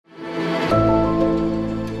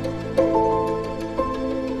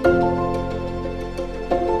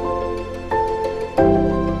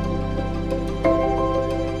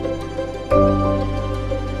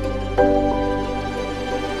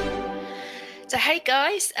So, hey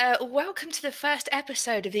guys, welcome to the first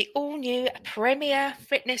episode of the all new Premier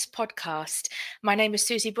Fitness Podcast. My name is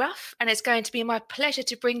Susie Bruff, and it's going to be my pleasure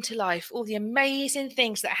to bring to life all the amazing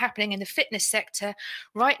things that are happening in the fitness sector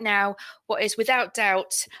right now, what is without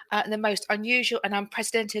doubt the most unusual and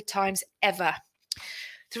unprecedented times ever.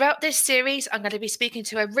 Throughout this series, I'm going to be speaking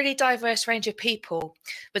to a really diverse range of people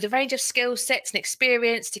with a range of skill sets and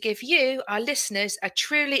experience to give you, our listeners, a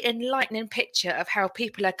truly enlightening picture of how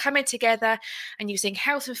people are coming together and using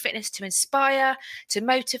health and fitness to inspire, to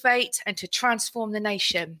motivate, and to transform the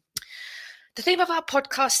nation. The theme of our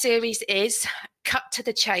podcast series is Cut to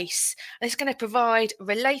the Chase. And it's going to provide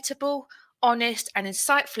relatable, honest, and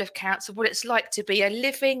insightful accounts of what it's like to be a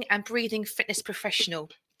living and breathing fitness professional.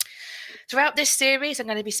 Throughout this series, I'm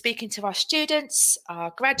going to be speaking to our students,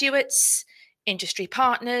 our graduates, industry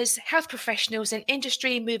partners, health professionals, and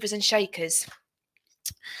industry movers and shakers.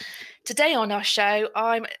 Today on our show,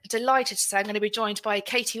 I'm delighted to say I'm going to be joined by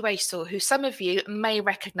Katie Waisel, who some of you may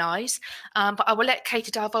recognise, but I will let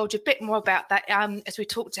Katie divulge a bit more about that as we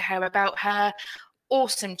talk to her about her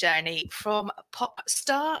awesome journey from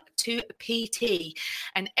Popstar to PT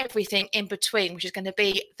and everything in between, which is going to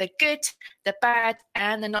be the good, the bad,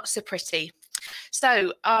 and the not so pretty.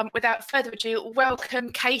 So without further ado, welcome,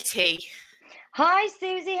 Katie. Hi,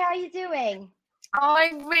 Susie. How are you doing?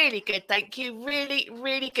 I'm really good, thank you. Really,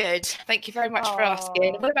 really good. Thank you very much for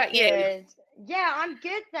asking. What about you? Yeah, I'm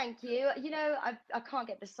good, thank you. I can't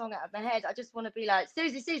get the song out of my head. I just want to be like,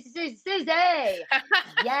 Susie, Susie, Susie, Susie.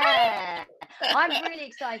 Yeah, I'm really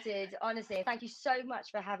excited, honestly. Thank you so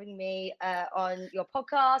much for having me on your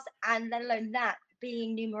podcast, and let alone that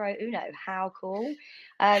being numero uno. How cool.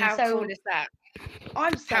 How cool is that?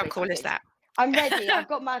 I'm so How excited. cool is that? I'm ready. I've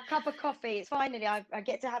got my cup of coffee. It's finally, I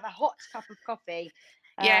get to have a hot cup of coffee.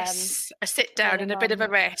 Yes, a sit down and a bit of a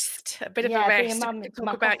rest. A bit of a Being a rest. mum, Talk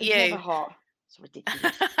my about coffee's you. never hot. It's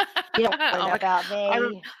ridiculous. You don't know about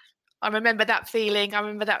me. I remember that feeling.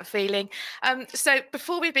 So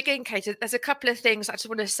before we begin, Kate, there's a couple of things I just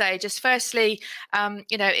want to say. Just firstly,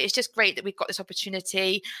 it's just great that we've got this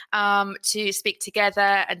opportunity to speak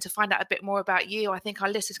together and to find out a bit more about you. I think our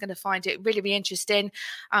listeners are going to find it really, really interesting.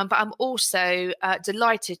 But I'm also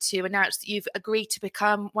delighted to announce that you've agreed to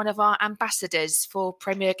become one of our ambassadors for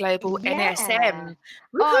Premier Global NSM.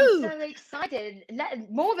 Oh, I'm so excited.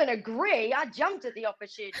 More than agree, I jumped at the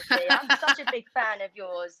opportunity. I'm such a big fan of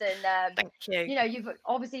yours, and thank you. You've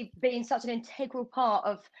obviously been such an integral part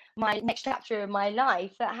of my next chapter of my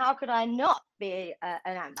life. That how could I not be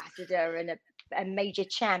an ambassador and a major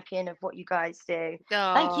champion of what you guys do?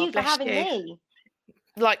 Thank you for having me.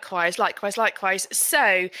 Likewise.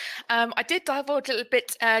 So I did divulge a little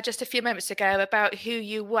bit just a few moments ago about who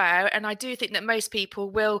you were, and I do think that most people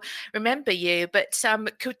will remember you, but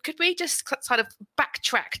could we just sort of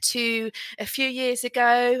backtrack to a few years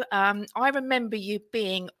ago? I remember you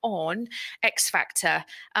being on X Factor.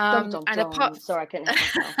 Sorry, I couldn't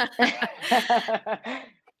help myself.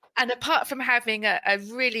 And apart from having a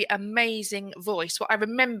really amazing voice, what I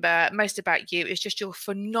remember most about you is just your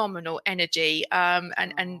phenomenal energy, and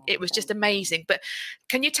it was just amazing. But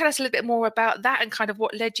can you tell us a little bit more about that and kind of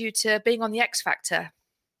what led you to being on the X Factor?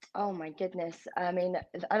 Oh my goodness! I mean,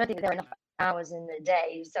 I don't think there are enough hours in the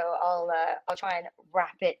day, so I'll try and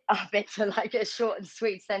wrap it up into like a short and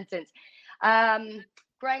sweet sentence.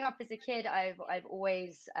 Growing up as a kid, I've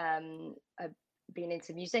always been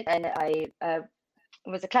into music, and I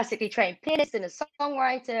was a classically trained pianist and a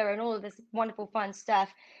songwriter and all of this wonderful fun stuff.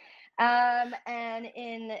 And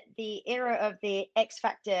in the era of the X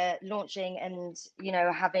Factor launching and,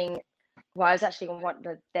 having, well, I was actually on one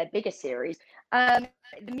of their biggest series. The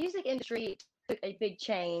music industry took a big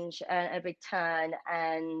change and a big turn,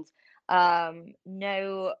 and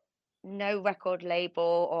no record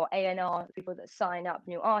label or A&R people that sign up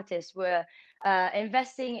new artists were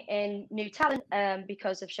investing in new talent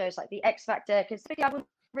because of shows like the X Factor, because I wouldn't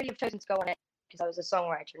really have chosen to go on it because I was a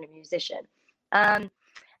songwriter and a musician. And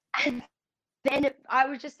then I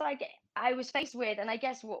was just like, I was faced with, and I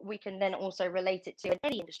guess what we can then also relate it to in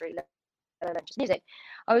any industry, just music.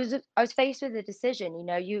 I was faced with a decision.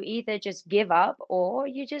 You either just give up or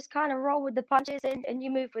you just kind of roll with the punches and you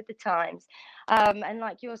move with the times. And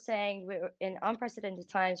like you're saying, we're in unprecedented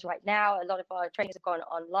times right now. A lot of our trainings have gone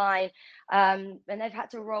online, and they've had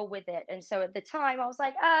to roll with it. And so at the time, I was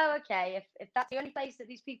like, oh, okay, if that's the only place that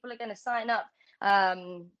these people are going to sign up,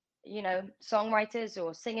 songwriters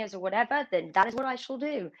or singers or whatever, then that is what I shall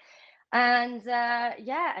do. And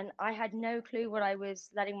and I had no clue what I was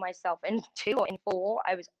letting myself into or in for.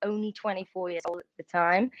 I was only 24 years old at the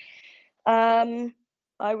time.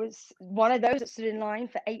 I was one of those that stood in line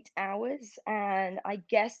for 8 hours, and I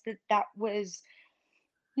guess that was,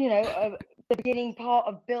 the beginning part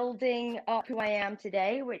of building up who I am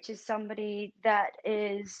today, which is somebody that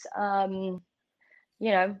is,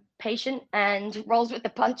 patient and rolls with the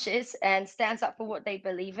punches and stands up for what they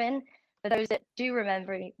believe in. For those that do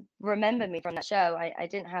remember me from that show, I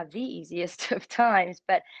didn't have the easiest of times,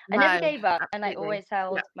 but I never No, gave up and I absolutely. always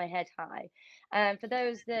held Yeah, my head high. And for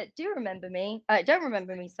those that do remember me, don't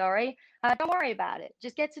remember me, sorry, don't worry about it.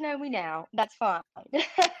 Just get to know me now. That's fine. That's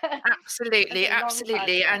absolutely, a long time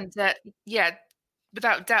absolutely. ago. And yeah,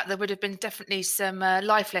 without doubt, there would have been definitely some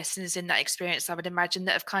life lessons in that experience. I would imagine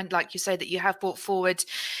that have kind of, like you say, that you have brought forward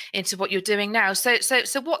into what you're doing now. So,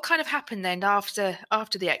 what kind of happened then after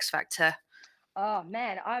the X Factor? Oh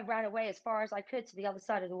man, I ran away as far as I could to the other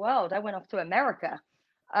side of the world. I went off to America.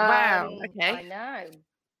 Wow. I Okay.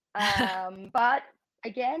 know. But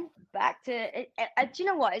again, back to it. Do you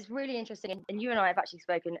know what? It's really interesting, and you and I have actually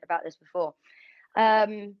spoken about this before.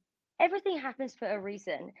 Um, Everything happens for a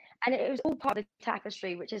reason, and it was all part of the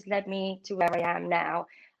tapestry, which has led me to where I am now.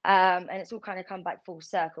 And it's all kind of come back full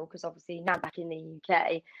circle because obviously now I'm back in the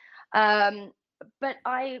UK. Um, but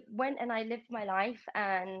I went and I lived my life,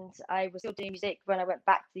 and I was still doing music when I went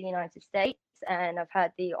back to the United States. And I've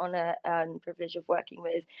had the honor and privilege of working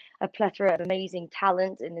with a plethora of amazing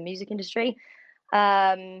talent in the music industry.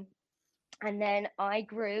 Um, and then I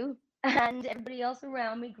grew, and everybody else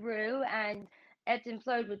around me grew, and ebbed and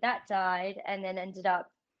flowed with that tide, and then ended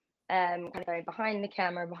up kind of going behind the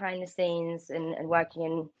camera, behind the scenes, and working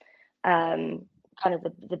in kind of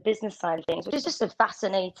the business side of things, which is just a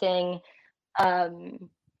fascinating um,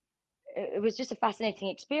 it was just a fascinating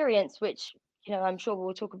experience, which I'm sure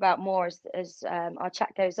we'll talk about more as our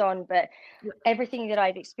chat goes on. But everything that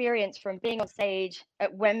I've experienced, from being on stage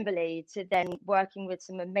at Wembley to then working with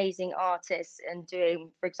some amazing artists and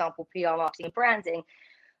doing, for example, PR marketing and branding,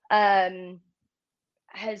 um,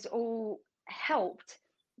 has all helped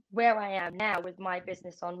where I am now with my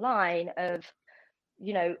business online of,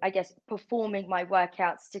 I guess performing my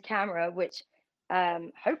workouts to camera, which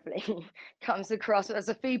hopefully comes across as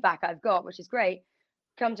a feedback I've got, which is great,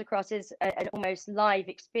 comes across as an almost live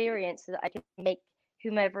experience so that I can make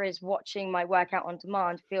whomever is watching my workout on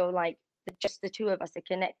demand feel like just the two of us are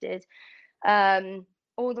connected.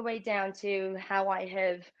 All the way down to how I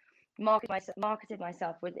have marketed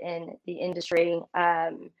myself within the industry,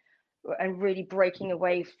 and really breaking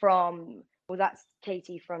away from, well, that's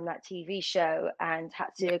Katie from that TV show, and had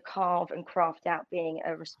Yeah. to carve and craft out being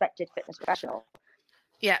a respected fitness professional.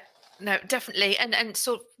 Yeah, no, definitely. And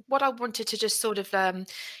sort of what I wanted to just sort of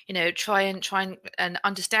try and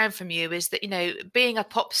understand from you is that, being a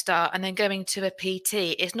pop star and then going to a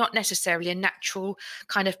PT is not necessarily a natural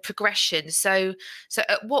kind of progression. So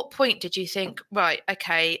at what point did you think, right,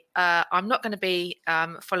 okay, I'm not going to be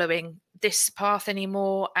following this path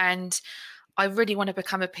anymore, and I really want to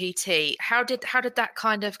become a PT? How did that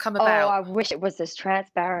kind of come Oh, about? I wish it was as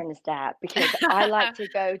transparent as that, because I like to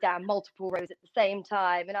go down multiple roads at the same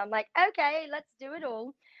time, and I'm like, okay, let's do it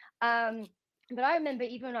all. Um, but I remember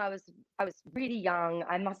even when I was really young,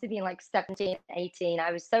 I must have been like 17, 18.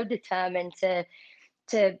 I was so determined to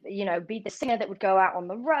be the singer that would go out on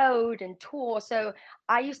the road and tour. So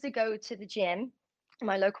I used to go to the gym,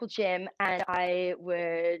 my local gym, and I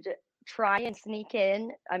would try and sneak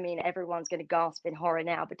in. I mean, everyone's going to gasp in horror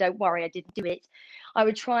now, but don't worry, I didn't do it. I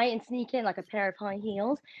would try and sneak in like a pair of high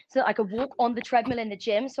heels so that I could walk on the treadmill in the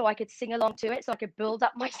gym, so I could sing along to it, so I could build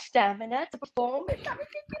up my stamina to perform. Is that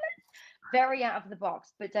ridiculous? Very out of the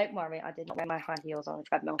box, but don't worry, I did not wear my high heels on the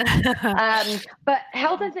treadmill. But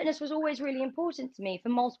health and fitness was always really important to me for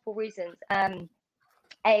multiple reasons.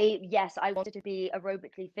 Yes, I wanted to be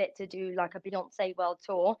aerobically fit to do like a Beyonce world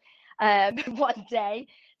tour one day,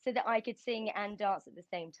 so that I could sing and dance at the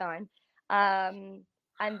same time. And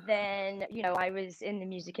then, I was in the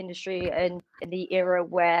music industry and in the era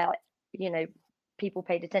where, you know, people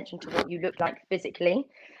paid attention to what you looked like physically.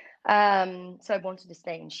 So I wanted to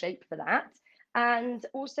stay in shape for that. And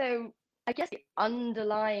also, I guess the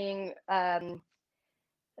underlying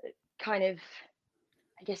kind of,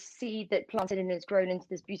 I guess, seed that planted and has grown into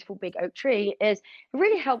this beautiful big oak tree is it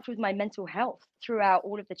really helped with my mental health throughout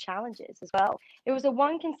all of the challenges as well. It was the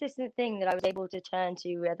one consistent thing that I was able to turn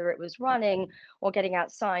to, whether it was running or getting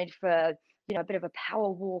outside for, a bit of a power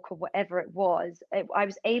walk or whatever it was. I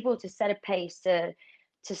was able to set a pace to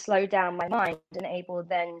slow down my mind and able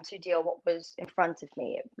then to deal what was in front of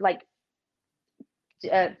me. Like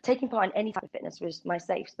taking part in any type of fitness was my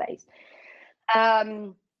safe space.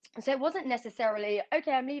 So it wasn't necessarily,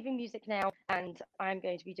 okay, I'm leaving music now and I'm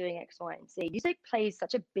going to be doing X, Y, and Z. Music plays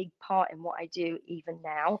such a big part in what I do even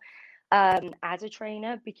now, as a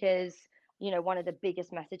trainer, because one of the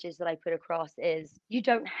biggest messages that I put across is you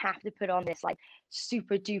don't have to put on this like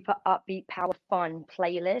super duper upbeat, power fun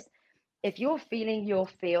playlist. If you're feeling your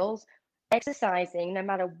feels, exercising, no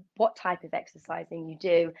matter what type of exercising you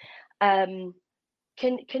do, um,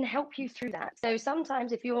 can help you through that. So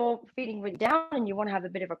sometimes if you're feeling really down and you want to have a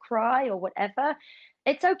bit of a cry or whatever,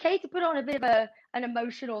 it's okay to put on a bit of an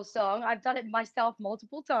emotional song. I've done it myself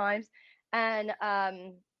multiple times, and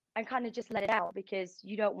kind of just let it out, because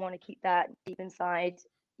you don't want to keep that deep inside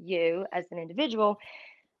you as an individual.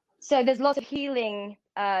 So there's lots of healing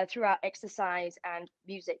throughout exercise and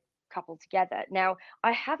music coupled together. Now,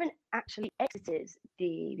 I haven't actually exited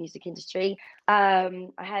the music industry. I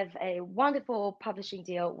have a wonderful publishing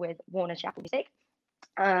deal with Warner Chappell Music,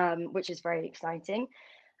 which is very exciting.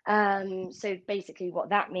 So basically, what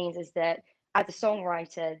that means is that as a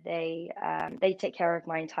songwriter, they take care of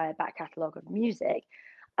my entire back catalogue of music.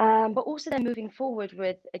 But also they're moving forward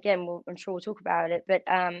with, again, I'm sure we'll talk about it, but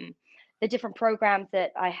the different programs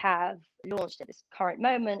that I have launched at this current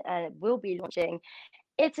moment and will be launching.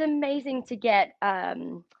 It's amazing to get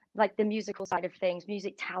like the musical side of things,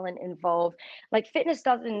 music talent involved. Like fitness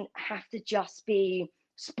doesn't have to just be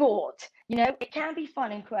sport, it can be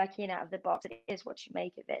fun and quirky and out of the box. It is what you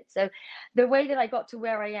make of it. So the way that I got to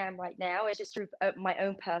where I am right now is just through my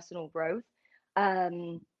own personal growth,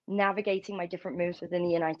 navigating my different moves within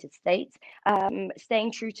the United States,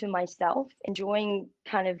 staying true to myself, enjoying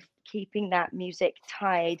kind of keeping that music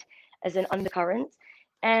tied as an undercurrent.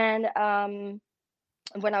 And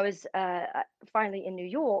when I was finally in New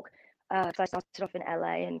York, because I started off in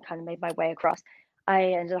LA and kind of made my way across, I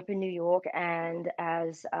ended up in New York. And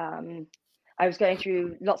as I was going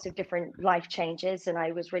through lots of different life changes, and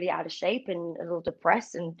I was really out of shape and a little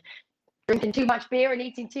depressed and drinking too much beer and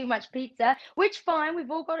eating too much pizza, which fine,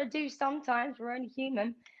 we've all got to do sometimes. We're only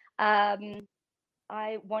human.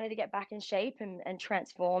 I wanted to get back in shape and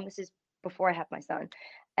transform. This is before I had my son.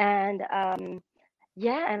 And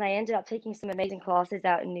yeah, and I ended up taking some amazing classes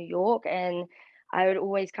out in New York, and I would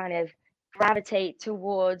always kind of gravitate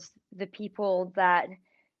towards the people that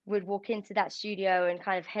would walk into that studio and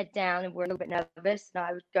kind of head down and were a little bit nervous, and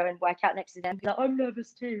I would go and work out next to them, be like, I'm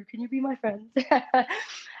nervous too, can you be my friend?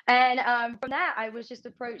 And from that, I was just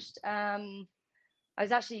approached. I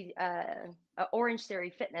was actually at Orange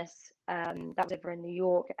Theory Fitness, that was over in New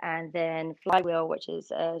York, and then Flywheel, which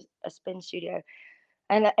is a spin studio.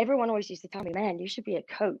 And everyone always used to tell me, man, you should be a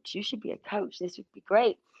coach. You should be a coach. This would be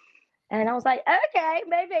great. And I was like, okay,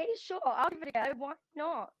 maybe, sure, I'll give it a go. Why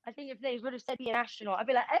not? I think if they would have said be an astronaut, I'd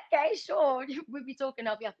be like, okay, sure. We'd be talking,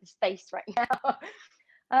 I'll be up in space right now.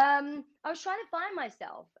 I was trying to find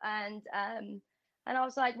myself, and I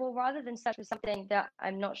was like, well, rather than search for something that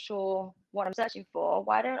I'm not sure what I'm searching for,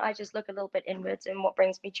 why don't I just look a little bit inwards and what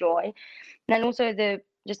brings me joy? And then also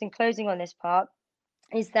just in closing on this part,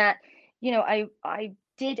 is that I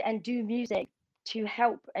did and do music to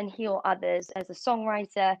help and heal others. As a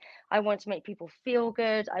songwriter, I want to make people feel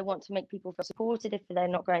good. I want to make people feel supported if they're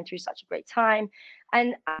not going through such a great time.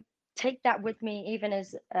 And I take that with me even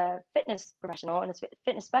as a fitness professional and a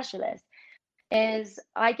fitness specialist, is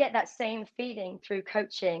I get that same feeling through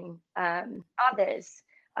coaching others,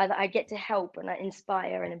 that I get to help and I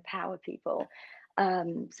inspire and empower people.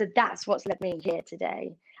 So that's what's led me here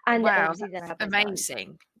today. And Wow, obviously then I that's have my son.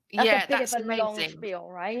 amazing. That's a Yeah, bit of that's a long amazing. spiel,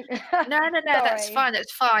 right? No, no, no, that's Sorry. fine.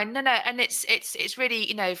 That's fine. No, no, and it's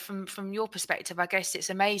really, from your perspective, I guess it's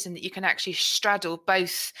amazing that you can actually straddle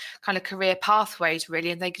both kind of career pathways, really,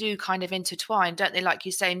 and they do kind of intertwine, don't they? Like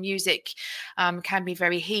you say, music can be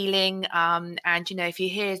very healing, and if you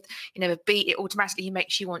hear, a beat, it automatically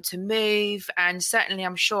makes you want to move, and certainly,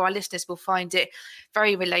 I'm sure our listeners will find it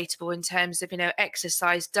very relatable in terms of,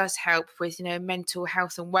 exercise does help with, mental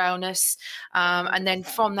health and wellness, and then 100%.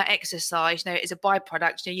 from that exercise, as a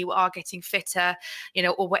byproduct, you are getting fitter,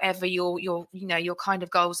 or whatever your kind of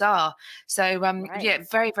goals are. So Right. yeah,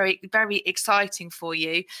 very, very, very exciting for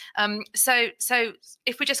you. So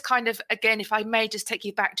if we just kind of, again, if I may just take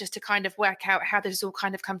you back just to kind of work out how this all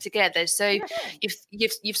kind of come together. So Yeah, sure.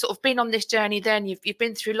 you've sort of been on this journey, then you've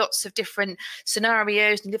been through lots of different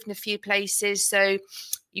scenarios and lived in a few places. So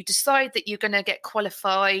you decide that you're going to get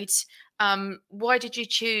qualified. Why did you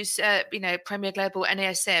choose, Premier Global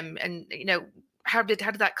NASM, and how did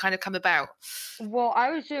that kind of come about? Well,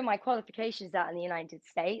 I was doing my qualifications out in the United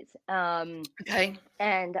States, Okay.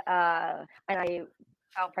 and I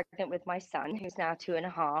fell pregnant with my son, who's now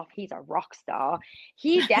 2.5. He's a rock star.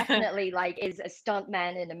 He definitely like is a stunt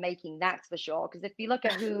man in the making, that's for sure. Because if you look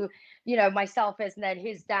at who, myself is, and then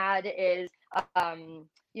his dad is,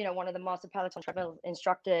 one of the master peloton treadmill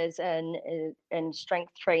instructors and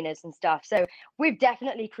strength trainers and stuff. So we've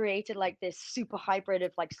definitely created like this super hybrid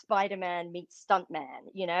of like Spider-Man meets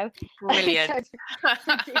stuntman. Brilliant. So it's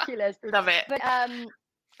ridiculous. Love it. But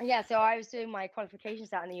yeah, so I was doing my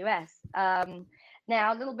qualifications out in the US.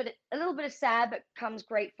 Now a little bit of sad, but comes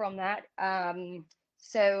great from that.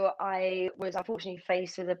 So I was unfortunately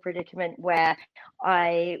faced with a predicament where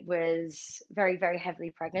I was very, very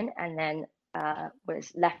heavily pregnant, and then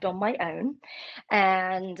was left on my own,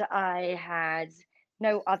 and I had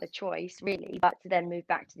no other choice really but to then move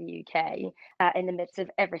back to the UK in the midst of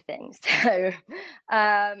everything. So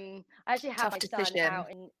I actually had Tough my son decision. out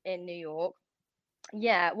in New York.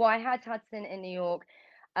 Yeah, well, I had Hudson in New York.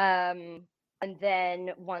 And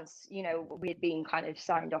then once, we had been kind of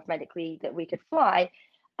signed off medically that we could fly,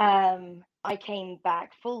 I came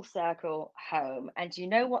back full circle home. And do you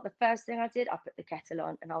know what the first thing I did? I put the kettle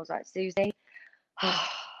on and I was like, Susie,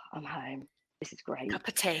 I'm home. This is great. Cup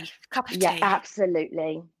of tea. Cup of Yeah, tea.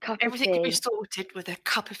 absolutely. Cup Everything of can be tea. sorted with a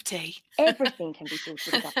cup of tea. Everything can be sorted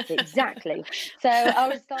with a cup of tea. Exactly. So I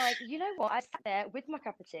was like, you know what? I sat there with my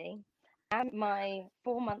cup of tea and my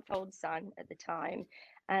 4-month-old son at the time,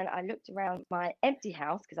 and I looked around my empty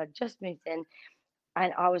house because I'd just moved in,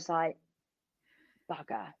 and I was like,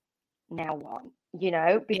 bugger, now what?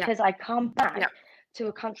 Because I come back to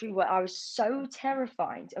a country where I was so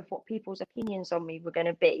terrified of what people's opinions on me were going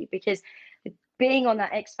to be, because being on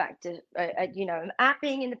that X Factor, at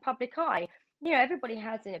being in the public eye, everybody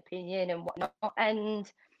has an opinion and whatnot. And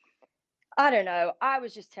I don't know, I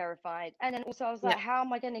was just terrified. And then also I was like, how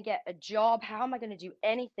am I going to get a job? How am I going to do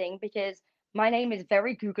anything? Because my name is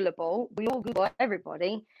very Googleable. We all Google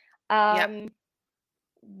everybody.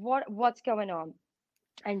 What's going on?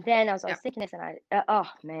 And then as I was thinking this, and oh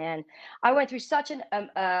man, I went through such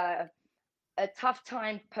a tough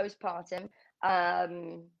time postpartum,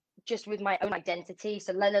 just with my own identity.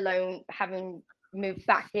 So let alone having moved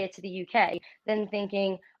back here to the UK, then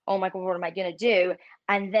thinking, oh my God, what am I going to do?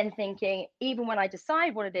 And then thinking, even when I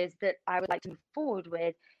decide what it is that I would like to move forward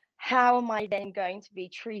with, how am I then going to be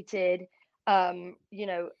treated, in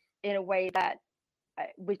a way that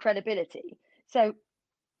with credibility? So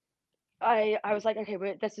I was like, okay,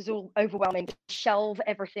 this is all overwhelming. Shelve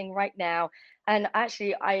everything right now. And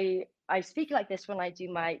actually, I speak like this when I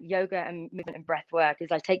do my yoga and movement and breath work,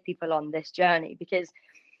 is I take people on this journey because,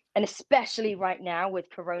 and especially right now with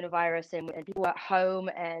coronavirus and people at home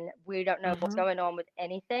and we don't know what's going on with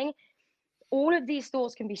anything, all of these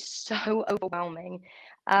thoughts can be so overwhelming.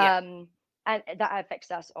 And that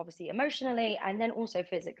affects us obviously emotionally and then also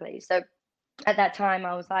physically. So at that time,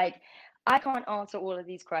 I was like, I can't answer all of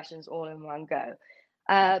these questions all in one go.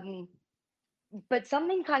 But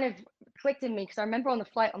something kind of clicked in me because I remember on the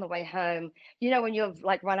flight on the way home, when you've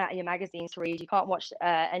like run out of your magazines to read, you can't watch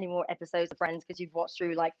any more episodes of Friends because you've watched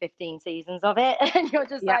through like 15 seasons of it. And you're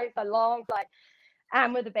just like, it's a long flight.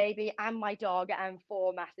 And with a baby and my dog and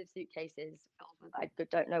 4 massive suitcases filled with I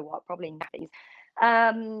don't know what, probably nappies.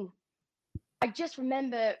 I just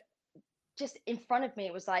remember just in front of me,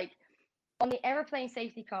 it was like, on the airplane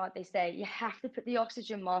safety card, they say you have to put the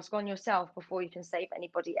oxygen mask on yourself before you can save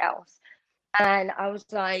anybody else. And I was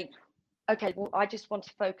like, okay, well, I just want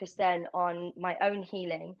to focus then on my own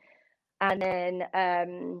healing. And then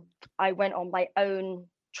I went on my own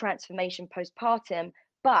transformation postpartum.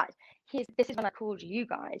 But this is when I called you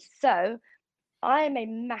guys. So I am a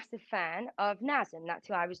massive fan of NASM. That's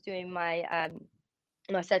who I was doing my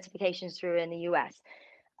certifications through in the US.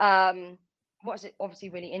 What's obviously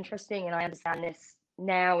really interesting, and I understand this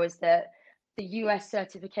now, is that the US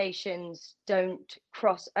certifications don't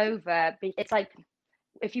cross over. It's like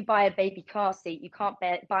if you buy a baby car seat, you can't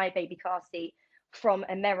buy a baby car seat from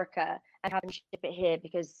America and have them ship it here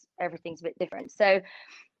because everything's a bit different. So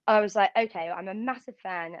I was like, okay, I'm a massive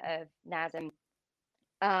fan of NASM.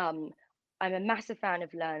 I'm a massive fan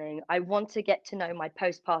of learning. I want to get to know my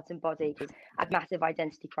postpartum body because I have massive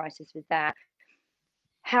identity crisis with that.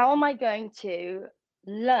 How am I going to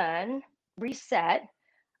learn, reset,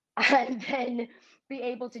 and then be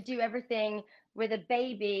able to do everything with a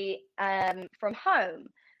baby from home?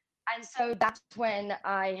 And so that's when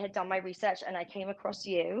I had done my research and I came across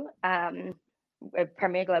you,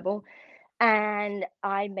 Premier Global, and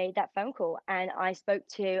I made that phone call and I spoke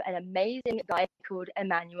to an amazing guy called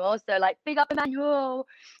Emmanuel. So like, big up Emmanuel.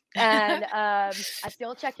 And I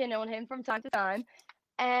still check in on him from time to time.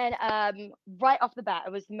 And right off the bat,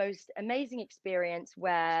 it was the most amazing experience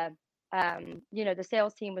where The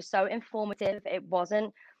sales team was so informative. It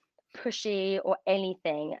wasn't pushy or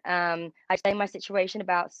anything. I explained my situation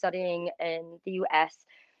about studying in the US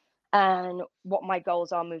and what my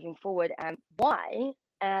goals are moving forward and why.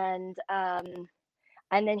 And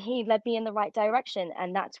then he led me in the right direction.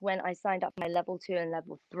 And that's when I signed up for my level 2 and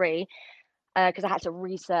level 3, because I had to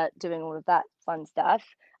research doing all of that fun stuff,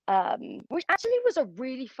 which actually was a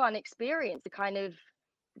really fun experience to kind of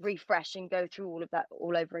refresh and go through all of that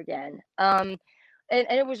all over again. And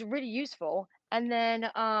it was really useful. And then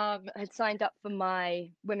had signed up for my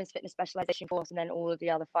women's fitness specialization course and then all of the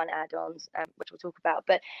other fun add-ons, which we'll talk about.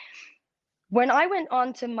 But when I went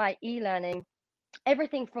on to my e-learning,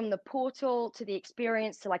 everything from the portal to the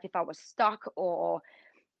experience to like if I was stuck or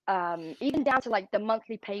even down to like the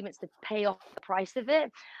monthly payments to pay off the price of it,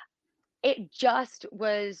 it just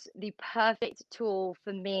was the perfect tool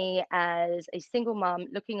for me as a single mom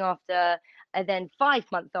looking after a then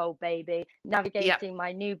 5-month-old baby, Yeah. navigating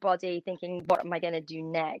my new body, thinking, what am I going to do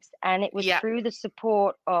next? And it was Yeah. through the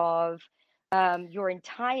support of your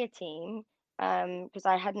entire team, because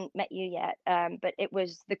I hadn't met you yet, but it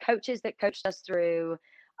was the coaches that coached us through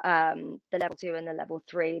the level 2 and the level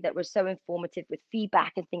 3 that was so informative with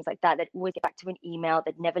feedback and things like that. They'd always get back to an email,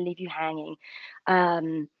 they'd never leave you hanging.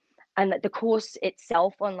 And the course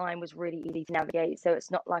itself online was really easy to navigate. So it's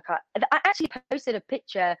not like I actually posted a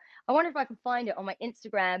picture. I wonder if I can find it on my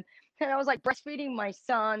Instagram. And I was like breastfeeding my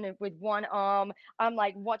son with one arm. I'm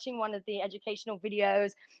like watching one of the educational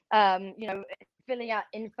videos, filling out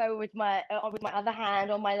info with my other hand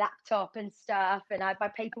on my laptop and stuff. And I had my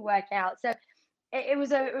paperwork out. So it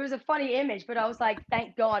was a funny image, but I was like,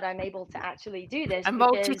 thank God I'm able to actually do this A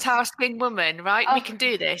because, multitasking woman, right? We oh, can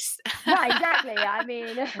do this. right, exactly. I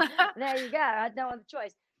mean, there you go. I had no other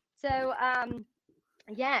choice. So,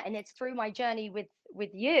 yeah, and it's through my journey with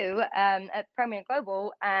you at Premier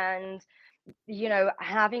Global, and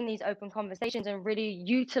having these open conversations and really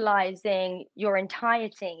utilizing your entire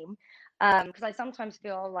team, because I sometimes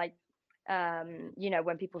feel like,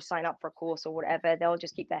 when people sign up for a course or whatever, they'll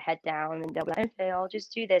just keep their head down and they'll be like, okay, I'll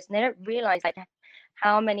just do this, and they don't realize like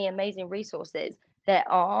how many amazing resources there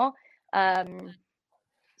are.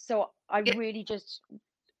 So I Yeah. really just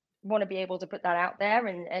want to be able to put that out there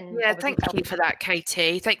and Yeah, obviously thank tell you people. for that,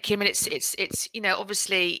 Katie. Thank you. I mean, it's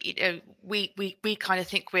obviously, we kind of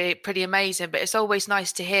think we're pretty amazing, but it's always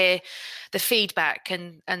nice to hear the feedback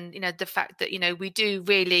and the fact that we do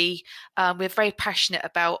really we're very passionate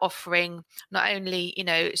about offering not only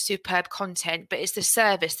superb content, but it's the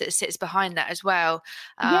service that sits behind that as well,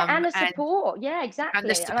 Yeah, and the and support. Yeah, the exactly. And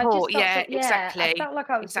I just support. felt Yeah, so, yeah, I exactly, felt like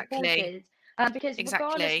I was exactly, supported, because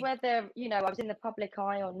regardless exactly. whether, I was in the public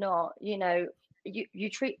eye or not, you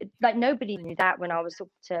treat like nobody knew that when I was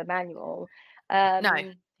talking to Emmanuel. No,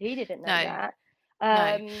 He didn't know no, that.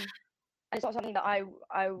 no. It's not something that I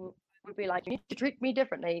would be like, you need to treat me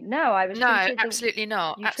differently. No, I was No, treated the absolutely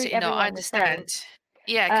not. you treat Absolutely not. I everyone the same. understand.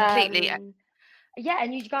 Yeah, completely. Um, yeah,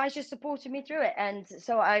 and you guys just supported me through it, and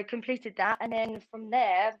so I completed that, and then from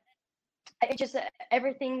there it just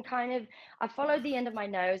everything kind of, I followed the end of my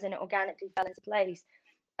nose and it organically fell into place.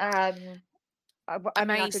 I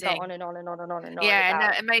mean, I could go Amazing. on and on and on and on and on Yeah, no,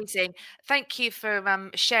 about. amazing. Thank you for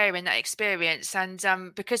sharing that experience. And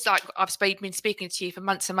because like been speaking to you for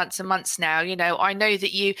months and months and months now, I know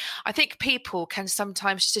that I think people can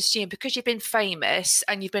sometimes just assume because you've been famous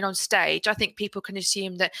and you've been on stage, I think people can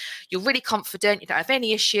assume that you're really confident, you don't have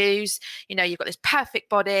any issues, you've got this perfect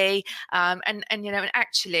body, and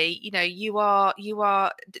actually, you are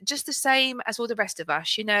just the same as all the rest of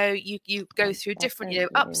us. You go through Oh, different, thank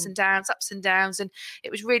ups you. and downs, and it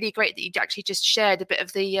was really great that you actually just shared a bit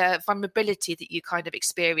of the vulnerability that you kind of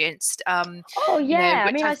experienced, Oh yeah, I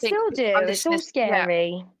which mean, I I think still do. our It's all listeners, yeah,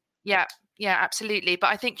 scary. yeah, yeah, absolutely. But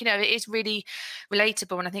I think, it is really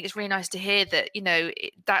relatable. And I think it's really nice to hear that,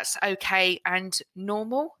 that's okay and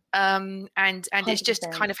normal. And it's just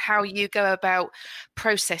 100%. kind of how you go about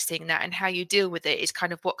processing that and how you deal with it is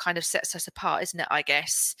kind of what kind of sets us apart, isn't it? I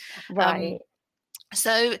guess. Um, Right.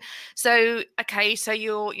 so okay, so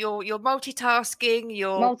you're multitasking,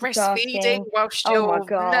 you're breastfeeding Multitasking. whilst Oh my you're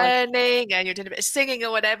God. learning, and you're doing a bit of singing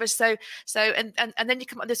or whatever. And then you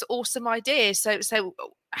come up with this awesome idea. So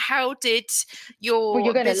how did Well,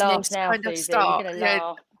 you're your gonna laugh business now, kind of Susie. You're start? gonna Yeah,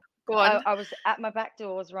 laugh. go I, on. I was at my back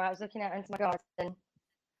doors, right? I was looking out into my garden,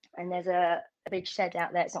 and there's a big shed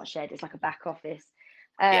out there. It's not a shed, it's like a back office.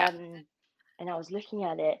 Yeah, And I was looking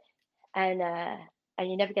at it, and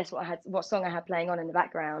you never guess what song I had playing on in the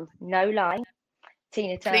background. No lie,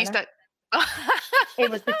 Tina please Turner. don't. It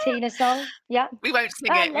was the Tina song. Yeah. We won't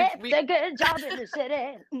sing I it. left a good job in the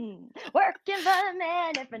city, working for the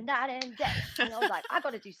man every night and day. And I was like, I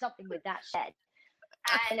got to do something with that shed.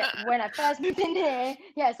 And when I first moved in here,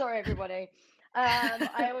 yeah, sorry everybody.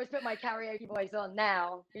 I always put my karaoke voice on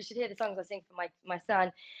now. You should hear the songs I sing for my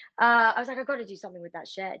son. I was like, I got to do something with that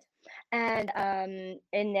shed. And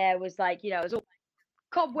in there was like, it was all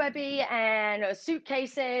cobwebby and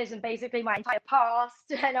suitcases and basically my entire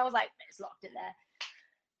past. And I was like, it's locked in there.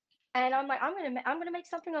 And I'm like, I'm gonna make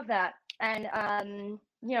something of that. And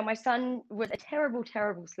my son was a terrible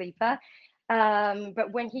sleeper.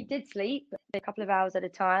 But when he did sleep a couple of hours at a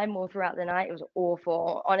time or throughout the night, it was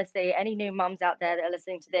awful. Honestly, any new mums out there that are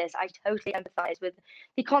listening to this, I totally empathize with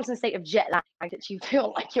the constant state of jet lag that you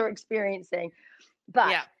feel like you're experiencing. But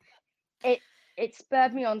Yeah. it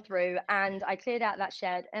spurred me on through, and I cleared out that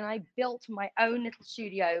shed and I built my own little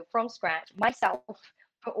studio from scratch myself,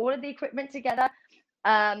 put all of the equipment together.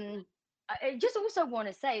 I just also want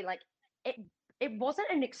to say, like, it it wasn't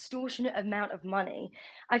an extortionate amount of money.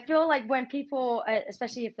 I feel like when people,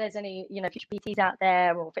 especially if there's any, future PTs out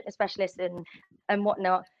there or fitness specialists and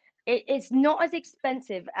whatnot, it's not as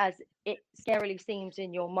expensive as it scarily seems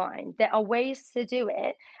in your mind. There are ways to do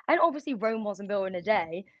it, and obviously Rome wasn't built in a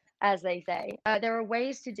day, as they say. There are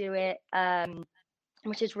ways to do it,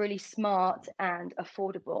 which is really smart and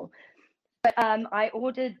affordable. But I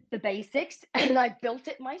ordered the basics and I built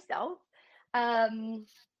it myself. Um,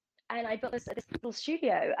 and I built this little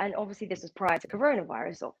studio. And obviously, this was prior to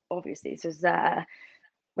coronavirus. Obviously, this was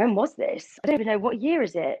when was this? I don't even know, what year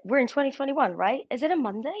is it. We're in 2021, right? Is it a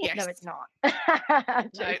Monday? No, Yes. it's not. I'm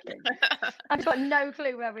No. joking. I've got no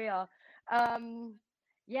clue where we are.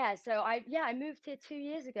 Yeah, so I moved here 2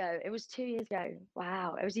 years ago. It was 2 years ago.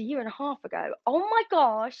 Wow, it was a year and a half ago. Oh my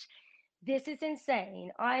gosh, this is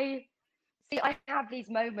insane. I have these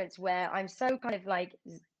moments where I'm so kind of like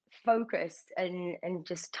focused and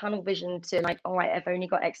just tunnel vision to like, all right, I've only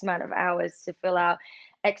got X amount of hours to fill out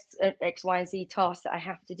X, Y, and Z tasks that I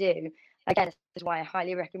have to do. Again, this is why I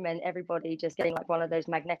highly recommend everybody just getting like one of those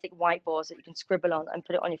magnetic whiteboards that you can scribble on and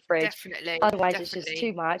put it on your fridge. Definitely. Otherwise, it's just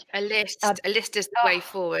Definitely. too much. A list. Uh, A list is the oh, way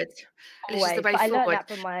forward. A list is the always. way But I learned forward. that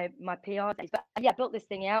from my PR days. But yeah, I built this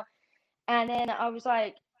thing out, and then I was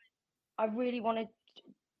like, I really wanted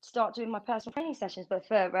start doing my personal training sessions, but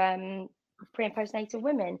for pre and postnatal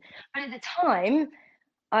women. But at the time,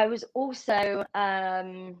 I was also,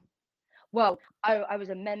 I was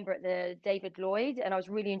a member at the David Lloyd, and I was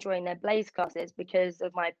really enjoying their Blaze classes because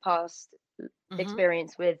of my past Hmm.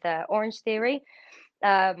 experience with Orange Theory.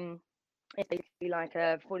 Um, it's basically like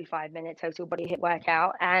a 45-minute total body hit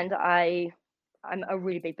workout, and I'm a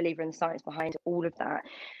really big believer in the science behind all of that.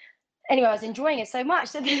 Anyway, I was enjoying it so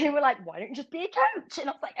much that they were like, why don't you just be a coach? And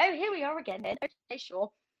I was like, oh, here we are again then. Okay, sure.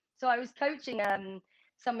 So I was coaching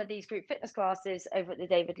some of these group fitness classes over at the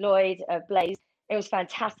David Lloyd Blaze. It was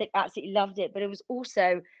fantastic, absolutely loved it. But it was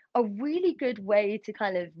also a really good way to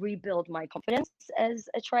kind of rebuild my confidence as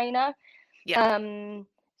a trainer. Yeah.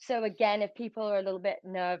 So again, if people are a little bit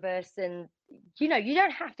nervous, and you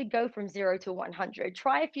don't have to go from 0 to 100.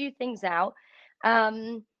 Try a few things out.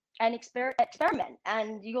 And experiment,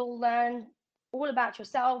 and you'll learn all about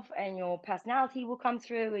yourself, and your personality will come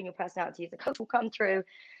through, and your personality as a coach will come through.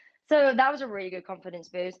 So that was a really good confidence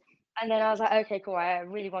boost. And then I was like, okay, cool, I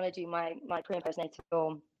really want to do my pre and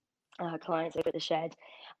postnatal clients over at the shed.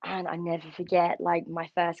 And I never forget, like, my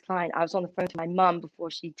first client, I was on the phone to my mum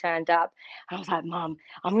before she turned up, and I was like, Mum,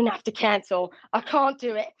 I'm gonna have to cancel. I can't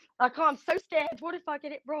do it. I'm so scared. What if I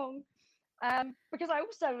get it wrong? Because I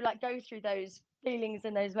also like go through those feelings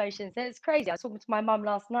and those emotions. And it's crazy. I was talking to my mum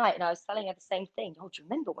last night, and I was telling her the same thing. Oh, do you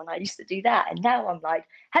remember when I used to do that? And now I'm like,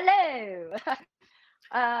 hello.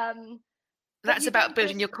 But That's you about don't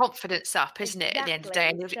building just your confidence up, isn't it, at the end of the day?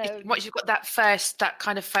 exactly. And So once you've got that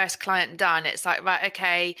kind of first client done, it's like, right,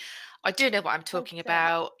 okay, I do know what I'm talking 100%.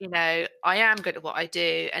 about. I am good at what I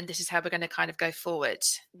do, and this is how we're going to kind of go forward.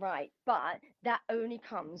 Right, but that only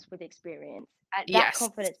comes with experience. That Yes.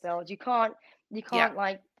 confidence build, you Yeah. can't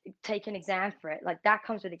like take an exam for it. Like that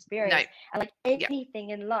comes with No. experience. And like Yeah.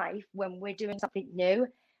 anything in life, when we're doing something new,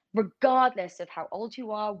 regardless of how old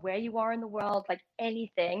you are, where you are in the world, like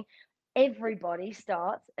anything, everybody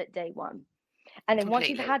starts at day one. And then once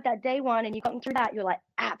you've Completely. had that day one and you've gotten through that, you're like,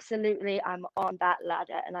 absolutely, I'm on that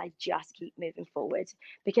ladder and I just keep moving forward,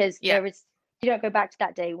 because Yeah. you don't go back to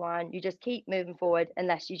that day one. You just keep moving forward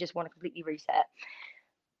unless you just want to completely reset.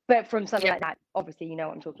 But from something Yeah. like that, obviously, you know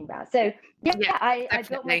what I'm talking about. So yeah, Yeah. I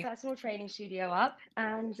built my Definitely. personal training studio up,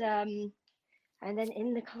 and then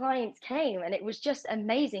in the clients came, and it was just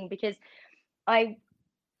amazing because I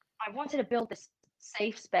I wanted to build this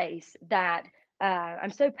safe space that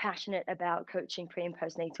I'm so passionate about coaching pre and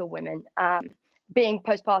postnatal women, being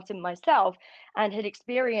postpartum myself, and had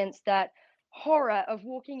experienced that horror of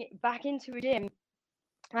walking back into a gym.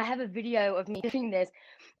 I have a video of me doing this.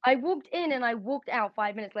 I walked in and I walked out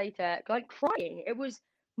 5 minutes later, like crying. It was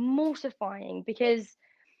mortifying because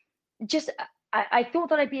just I thought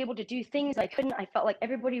that I'd be able to do things I couldn't. I felt like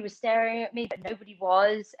everybody was staring at me, but nobody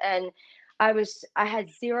was, and I had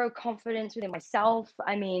zero confidence within myself.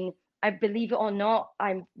 I mean, I believe it or not,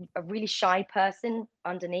 I'm a really shy person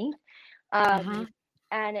underneath. Hmm. Um,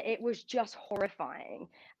 and it was just horrifying.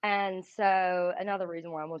 And so another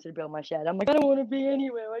reason why I wanted to build my shed, I'm like, I don't want to be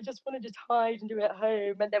anywhere. I just want to just hide and do it at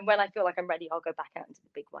home. And then when I feel like I'm ready, I'll go back out into the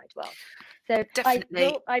big wide world. So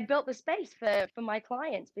Definitely. I built the space for my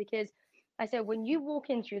clients because I said, when you walk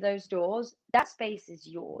in through those doors, that space is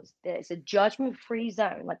yours. There's a judgment-free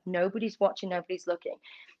zone. Like nobody's watching, nobody's looking.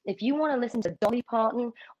 If you want to listen to Dolly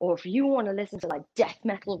Parton, or if you want to listen to like death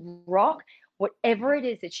metal rock, whatever it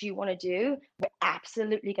is that you want to do, we're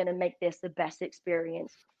absolutely going to make this the best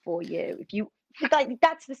experience for you. If you like,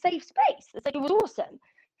 that's the safe space. It's like, it was awesome.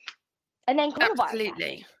 And then coronavirus Absolutely.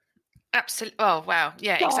 happened. Absolutely. Oh, wow.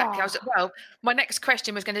 Yeah, exactly. Oh, Well, my next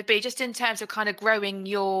question was going to be just in terms of kind of growing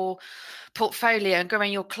your portfolio and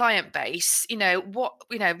growing your client base,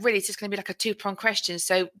 really it's just going to be like a two-pronged question.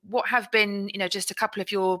 So what have been, just a couple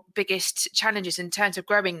of your biggest challenges in terms of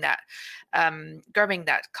growing that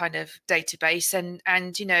kind of database and,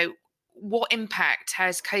 what impact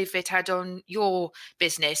has COVID had on your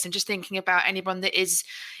business? And just thinking about anyone that is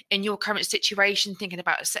in your current situation, thinking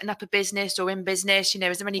about setting up a business or in business,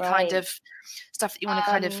 is there any kind right. of stuff that you want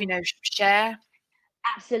to kind of, Um, share?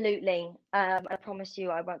 Absolutely. I promise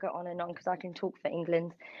you I won't go on and on because I can talk for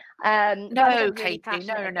England. But I'm No, also really Katie, no,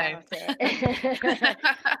 passionate no, no. about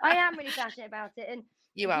it. I am really passionate about it. And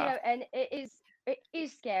You are. and it is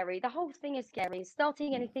scary. The whole thing is scary.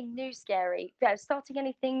 Starting anything new scary. Yeah, starting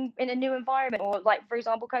anything in a new environment or like for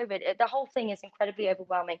example COVID, the whole thing is incredibly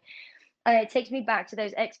overwhelming. And it takes me back to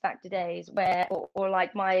those X Factor days where or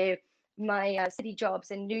like my city jobs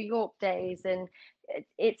in New York days, and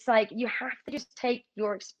it's like you have to just take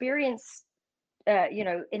your experience,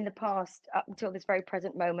 in the past up until this very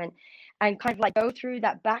present moment, and kind of like go through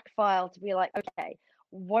that back file to be like, okay,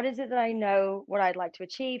 what is it that I know, what I'd like to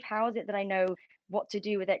achieve? How is it that I know what to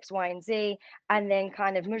do with X, Y, and Z? And then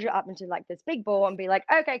kind of measure up into like this big ball and be like,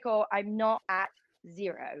 okay, cool, I'm not at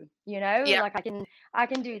zero, Yeah, like I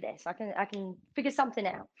can do this. I can figure something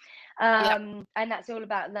out. yeah. And that's all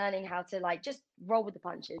about learning how to like just roll with the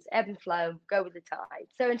punches, ebb and flow, go with the tide.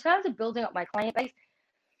 So in terms of building up my client base,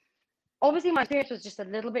 obviously my experience was just a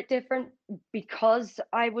little bit different because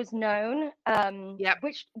I was known, Yep.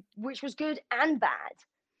 which was good and bad.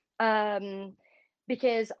 Um,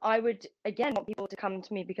 because I would again want people to come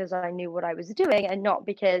to me because I knew what I was doing and not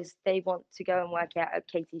because they want to go and work out at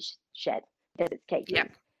Katie's shed because it's Yep.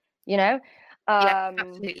 Katie's, you know. Yep. Um,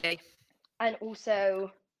 Absolutely. and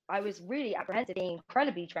also, I was really apprehensive, being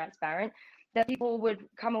incredibly transparent, that people would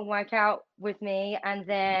come and work out with me, and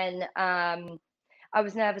then I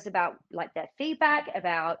was nervous about like their feedback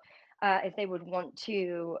about if they would want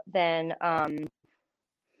to then I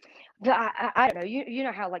don't know, you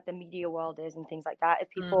know how like the media world is and things like that, if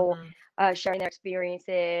people Mm, sharing their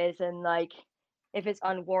experiences and like if it's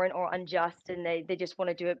unwarranted or unjust and they just want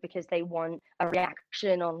to do it because they want a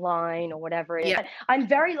reaction online or whatever it is. yeah. I'm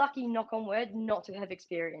very lucky, knock on wood, not to have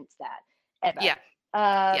experienced that ever. Yeah.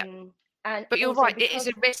 Yeah. And But you're also right. It is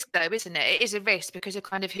a because risk, though, isn't it? It is a risk because of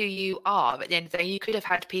kind of who you are. At the end of the day, you could have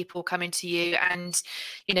had people coming to you, and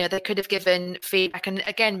they could have given feedback. And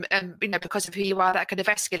again, because of who you are, that could have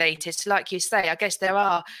escalated. So, like you say, I guess there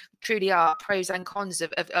are truly are pros and cons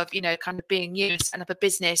of kind of being you and setting up a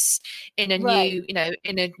business in a right. new,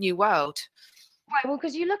 in a new world. Right, well,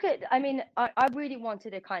 because you look at, I mean, I really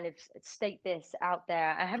wanted to kind of state this out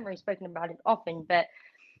there. I haven't really spoken about it often, but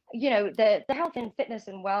the health and fitness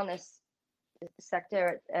and wellness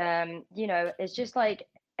sector, is just like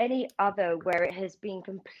any other where it has been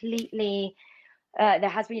completely, there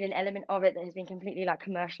has been an element of it that has been completely like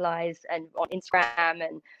commercialized and on Instagram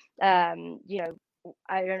and,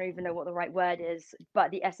 I don't even know what the right word is,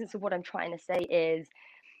 but the essence of what I'm trying to say is,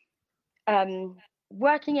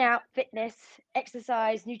 working out, fitness,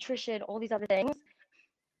 exercise, nutrition, all these other things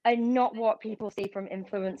are not what people see from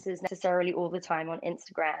influencers necessarily all the time on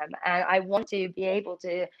Instagram. And I want to be able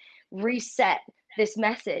to reset this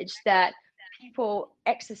message that people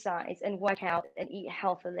exercise and work out and eat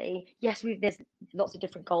healthily. Yes, there's lots of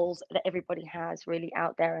different goals that everybody has really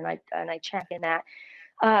out there, and I champion that.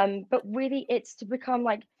 But really, it's to become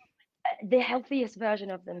like the healthiest version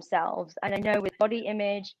of themselves. And I know with body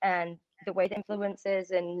image and the way the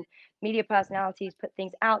influencers and media personalities put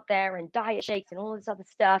things out there and diet shakes and all this other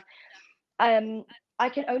stuff, I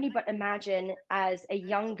can only but imagine as a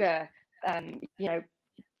younger, you know,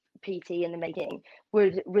 PT in the making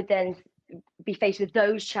would then be faced with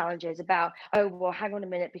those challenges about, oh well, hang on a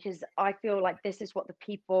minute, because I feel like this is what the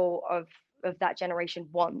people of that generation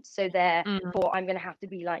want, so Mm, therefore I'm going to have to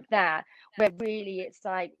be like that. Where really it's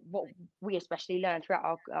like what we especially learn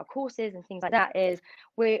throughout our courses and things like that is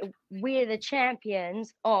we're the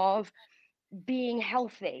champions of being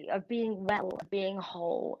healthy, of being well, of being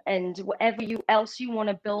whole, and whatever you else you want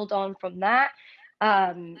to build on from that.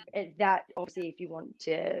 That obviously, if you want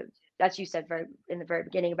to, as you said very in the very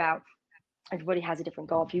beginning about everybody has a different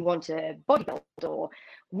goal. If you want to bodybuild or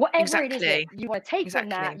whatever it is that exactly. you want to take from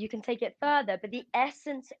that, Exactly. you can take it further. But the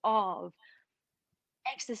essence of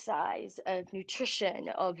exercise, of nutrition,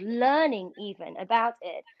 of learning even about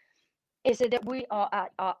it is so that we are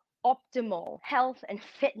at our optimal health and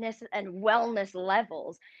fitness and wellness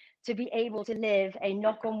levels to be able to live a,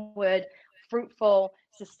 knock on wood, fruitful,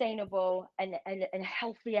 sustainable, and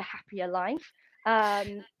healthier, happier life.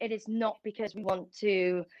 It is not because we want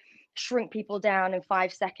to shrink people down in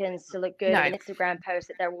 5 seconds to look good in No. an Instagram post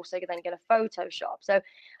that they're also then going to Photoshop. So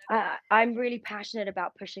I'm really passionate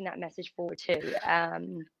about pushing that message forward too.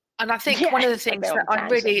 And I think one Yeah, of the a things bit that on a I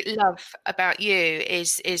tangent. really love about you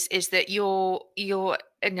is that you're you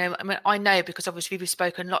know, I mean, I know because obviously we've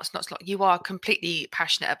spoken lots, you are completely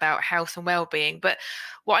passionate about health and well-being. But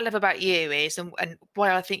what I love about you is, and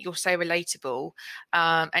why I think you're so relatable,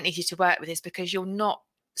 and easy to work with, is because you're not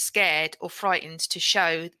scared or frightened to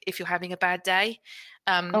show if you're having a bad day.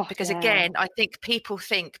 Oh Because yeah, again, I think people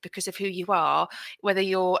think because of who you are, whether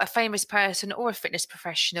you're a famous person or a fitness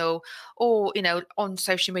professional, or on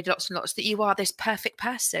social media lots and lots, that you are this perfect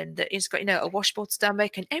person that is got a washboard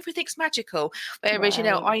stomach and everything's magical. Whereas right,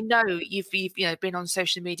 I know you've been on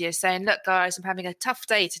social media saying, look guys, I'm having a tough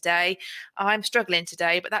day today, I'm struggling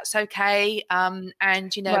today, but that's okay. And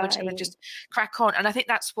we're just going to right. just crack on. And I think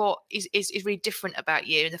that's what is really different about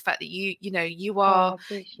you, and the fact that you Oh, are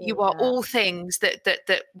you appreciate are that. all things that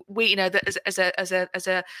we that as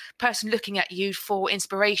a person looking at you for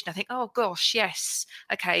inspiration, I think, oh gosh, yes,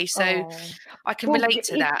 okay, so Oh, I can well, relate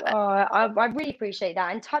to that. I really appreciate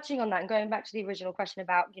that. And touching on that and going back to the original question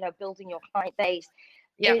about, building your client base,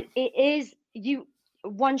 Yeah, it is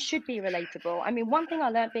one should be relatable. I mean, one thing I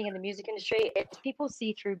learned being in the music industry is people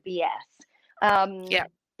see through BS. yeah,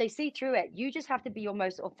 They see through it. You just have to be your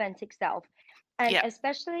most authentic self. And yeah,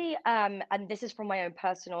 especially, and this is from my own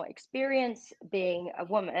personal experience being a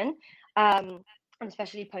woman, and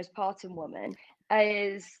especially postpartum woman,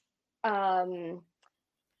 is um,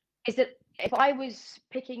 is that if I was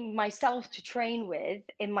picking myself to train with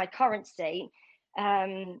in my current state,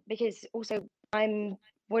 because also I'm,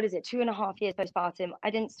 what is it, 2.5 years postpartum, I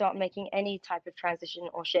didn't start making any type of transition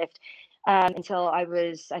or shift until I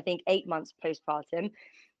was, I think, 8 months postpartum.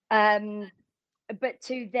 Um, but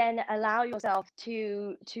to then allow yourself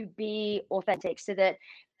to be authentic so that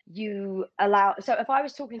you allow, so if I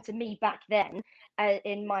was talking to me back then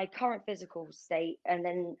in my current physical state, and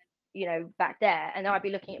then back there, and I'd be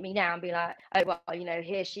looking at me now and be like, oh well,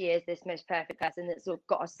 here she is, this most perfect person that's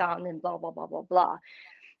got a son and blah blah blah blah blah.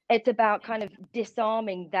 It's about kind of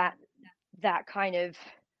disarming that kind of,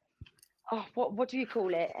 oh, what do you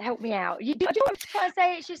call it? Help me out. Do you know what I'm trying to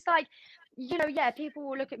say? It's just like, yeah, people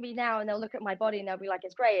will look at me now and they'll look at my body and they'll be like,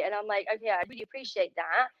 it's great. And I'm like, okay, I really appreciate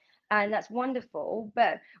that. And that's wonderful.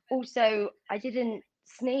 But also, I didn't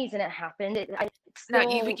sneeze and it happened. I no,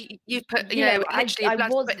 still, you put I, literally I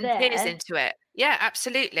blood, was sweat and tears there. into it. Yeah,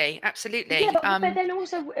 absolutely, Yeah, absolutely. but then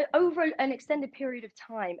also over an extended period of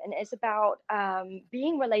time. And it's about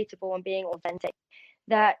being relatable and being authentic.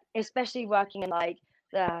 That especially working in like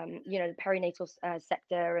the perinatal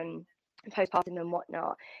sector and postpartum and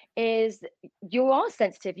whatnot, is you are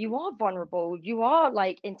sensitive, you are vulnerable, you are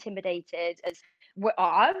like intimidated, as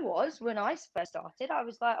I was when I first started. I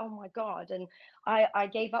was like, oh my god, and I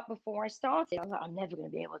gave up before I started. I was like, I'm never going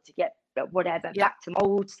to be able to get whatever Yeah, back to my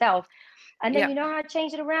old self. And then yeah, you know how I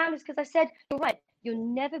changed it around is because I said, you're right,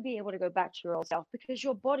 you'll never be able to go back to your old self because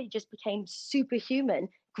your body just became superhuman,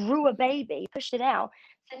 grew a baby, pushed it out.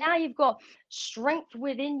 So now you've got strength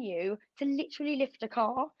within you to literally lift a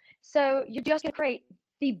car. So you're just going to create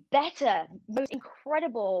the better, most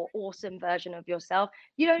incredible, awesome version of yourself.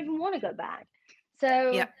 You don't even want to go back.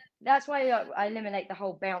 yeah, So that's why I eliminate the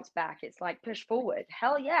whole bounce back. It's like push forward.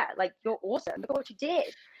 Hell yeah, like you're awesome. Look at what you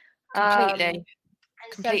did. completely,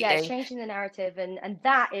 And so yeah, it's completely. changing the narrative, and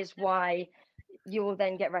that is why you will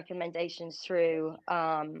then get recommendations through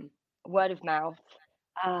word of mouth.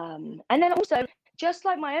 And then also, just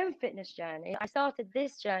like my own fitness journey, I started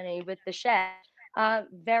this journey with the shed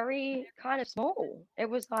very kind of small. It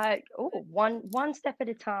was like, oh, one step at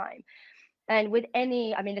a time. And with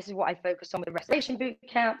any, I mean, this is what I focus on with the Restoration Boot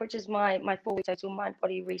Camp, which is my 4-week total mind,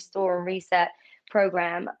 body restore and reset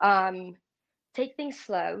program. Take things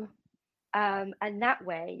slow. And that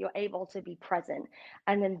way you're able to be present.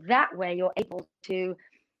 And then that way you're able to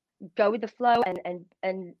go with the flow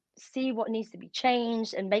and see what needs to be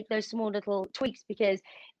changed and make those small little tweaks, because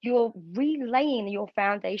you're relaying your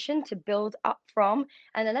foundation to build up from.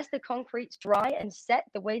 And unless the concrete's dry and set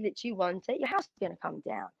the way that you want it, your house is going to come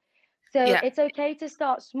down. So Yeah. it's okay to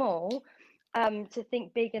start small, to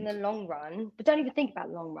think big in the long run, but don't even think about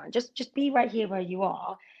the long run. Just be right here where you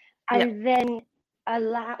are, Yeah. and then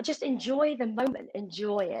just enjoy the moment,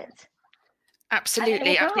 enjoy it, and then it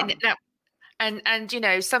will Absolutely. I think come. that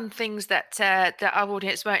and some things that our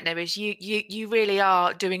audience won't know is you really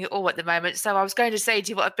are doing it all at the moment. So I was going to say to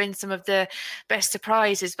you what have been some of the best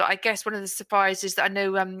surprises, but I guess one of the surprises that I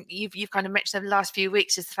know you've kind of mentioned over the last few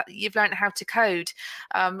weeks is the fact that you've learned how to code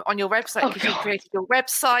on your website, Oh because you've God. created your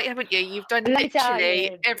website, haven't you? You've done Let me tell literally you,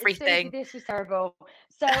 Susie, everything. this was terrible.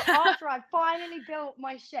 So after I finally built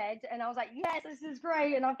my shed and I was like, yes, this is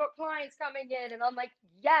great. And I've got clients coming in and I'm like,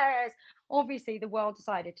 yes. Obviously, the world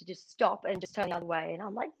decided to just stop and just turn the other way. And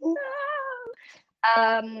I'm like, no.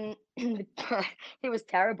 It was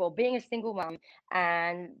terrible being a single mom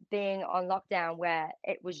and being on lockdown where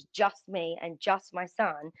it was just me and just my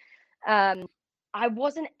son. Um, I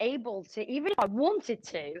wasn't able to, even if I wanted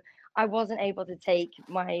to, I wasn't able to take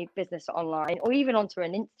my business online or even onto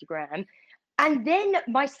an Instagram. And then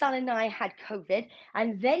my son and I had COVID,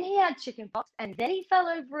 and then he had chickenpox, and then he fell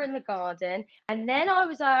over in the garden. And then I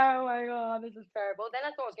was like, oh my God, this is terrible. Then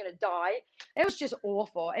I thought I was going to die. It was just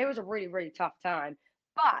awful. It was a really, really tough time.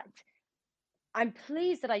 But I'm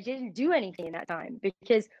pleased that I didn't do anything in that time,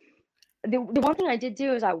 because the one thing I did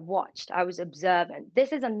do is I watched, I was observant.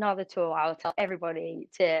 This is another tool I'll tell everybody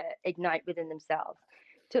to ignite within themselves,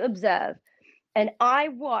 to observe. And I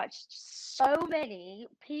watched so many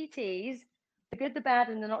PTs, the good, the bad,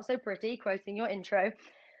 and the not so pretty, quoting your intro.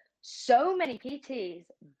 So many PTs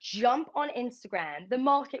jump on Instagram. The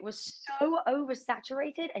market was so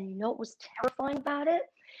oversaturated. And you know what was terrifying about it?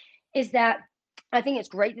 Is that I think it's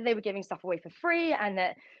great that they were giving stuff away for free, and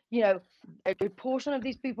that, a good portion of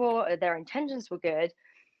these people, their intentions were good,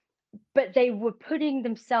 but they were putting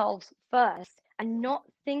themselves first and not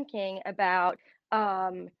thinking about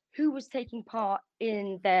who was taking part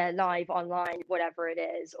in their live online, whatever it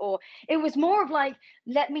is. Or it was more of like,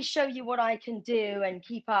 let me show you what I can do and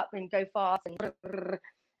keep up and go fast.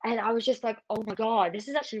 And I was just like, oh my God, this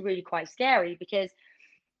is actually really quite scary, because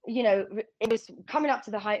it was coming up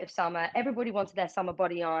to the height of summer. Everybody wanted their summer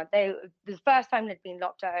body on. The first time they'd been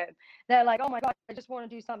locked at home, they're like, oh my God, I just want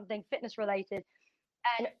to do something fitness related.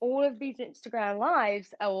 And all of these Instagram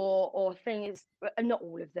lives or things, not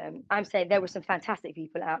all of them, I'm saying there were some fantastic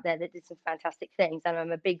people out there that did some fantastic things. And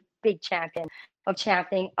I'm a big, big champion of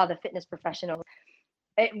championing other fitness professionals.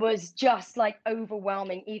 It was just like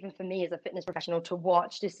overwhelming, even for me as a fitness professional, to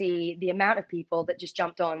watch, to see the amount of people that just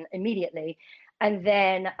jumped on immediately. And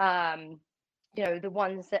then, the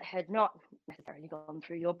ones that had not necessarily gone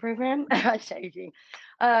through your program, I'm joking,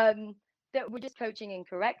 that were just coaching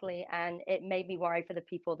incorrectly. And it made me worry for the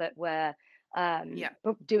people that were Yeah.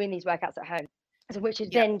 doing these workouts at home. So, which has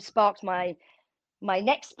Yeah. then sparked my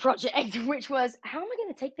next project, which was, how am I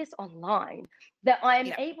going to take this online that I'm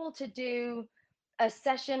Yeah. able to do a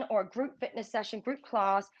session or a group fitness session, group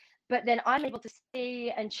class, but then I'm able to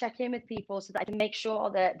see and check in with people so that I can make sure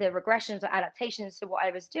that the regressions or adaptations to what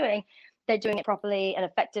I was doing, they're doing it properly and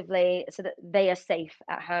effectively so that they are safe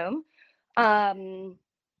at home.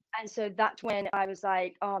 And so that's when I was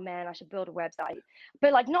like, oh man, I should build a website,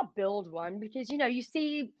 but like not build one, because you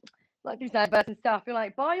see like these adverts and stuff, you're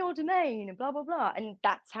like, buy your domain and blah blah blah. And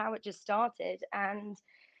that's how it just started. And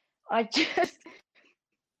I just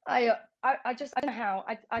I don't know how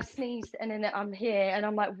I sneezed and then I'm here and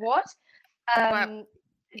I'm like, what? Well, um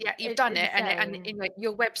yeah, you've it's done it, and insane.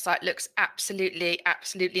 your website looks absolutely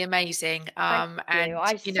amazing. Thank you. And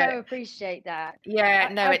I so appreciate that. yeah,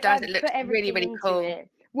 no, it does. I've It looks put really, everything really into cool. it.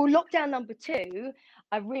 Well, lockdown number two,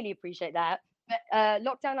 I really appreciate that. But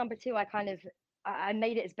lockdown number two, I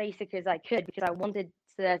made it as basic as I could, because I wanted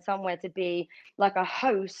somewhere to be like a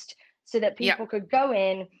host, so that Yeah, people could go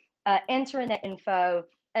in, enter in their info,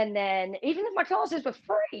 and then even if my classes were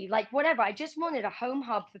free, like whatever, I just wanted a home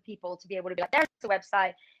hub for people to be able to be like, there's the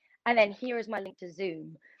website, and then here is my link to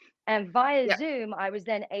Zoom. And via yeah, Zoom, I was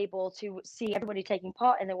then able to see everybody taking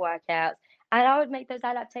part in the workouts And I would make those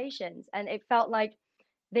adaptations, and it felt like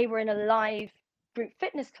they were in a live group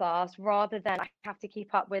fitness class rather than I have to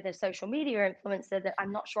keep up with a social media influencer that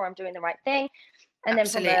I'm not sure I'm doing the right thing. And then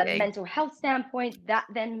from a Absolutely. mental health standpoint, that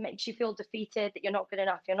then makes you feel defeated, that you're not good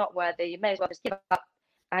enough, you're not worthy, you may as well just give up.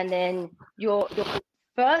 And then you're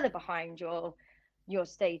further behind your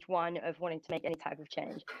stage one of wanting to make any type of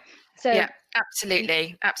change. So Yeah,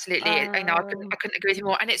 absolutely. You know, um, I couldn't agree with you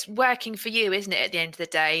more. And it's working for you, isn't it, at the end of the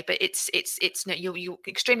day? But it's no, you're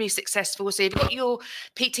extremely successful. So you've got your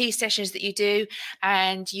PT sessions that you do,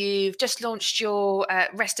 and you've just launched your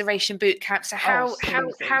restoration boot camp. So oh,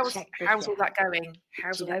 Susie, check this how's all out. that going?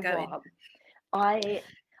 How's Do all you that know going? what? I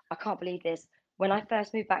I can't believe this. When I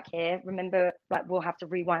first moved back here, remember, like, we'll have to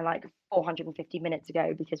rewind like 450 minutes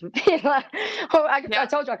ago because we've been like, oh, I Yeah.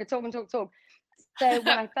 told you I could talk and talk, talk. So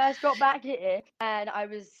when I first got back here, and I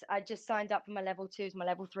just signed up for my level twos, my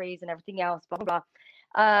level threes, and everything else, blah blah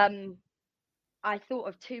blah. I thought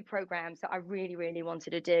of two programs that I really, really wanted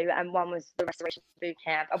to do, and one was the restoration boot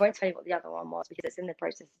camp. I won't tell you what the other one was because it's in the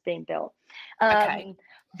process of being built. Okay.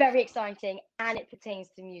 Very exciting, and it pertains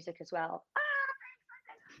to music as well.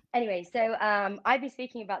 Anyway, so I've been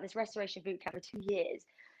speaking about this restoration boot camp for 2 years,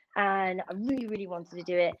 and I really, really wanted to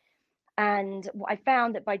do it. And what I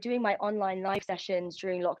found that by doing my online live sessions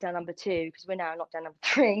during lockdown number 2, because we're now in lockdown number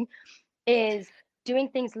 3, is doing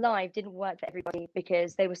things live didn't work for everybody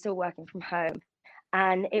because they were still working from home.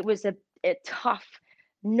 And it was a tough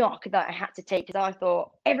knock that I had to take because I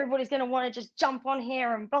thought everybody's going to want to just jump on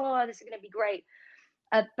here and blah, this is going to be great.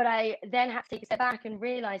 But I then had to take a step back and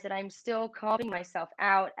realize that I'm still carving myself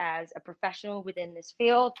out as a professional within this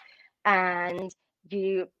field. And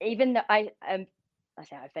even though I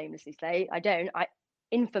say I famously say, I don't, I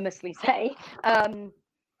infamously say,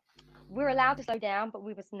 we're allowed to slow down, but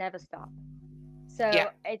we must never stop. Yeah. So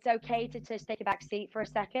it's okay to just take a back seat for a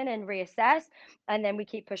second and reassess, and then we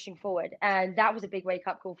keep pushing forward. And that was a big wake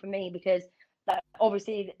up call for me because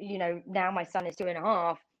obviously, now my son is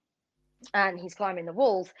 2.5 and he's climbing the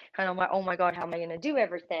walls, and I'm like, oh my God, how am I going to do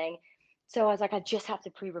everything? So I was like, I just have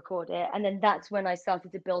to pre-record it. And then that's when I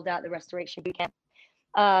started to build out the restoration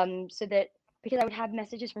bootcamp. So that because I would have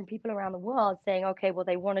messages from people around the world saying, okay, well,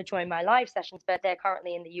 they want to join my live sessions, but they're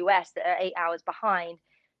currently in the US that are 8 hours behind.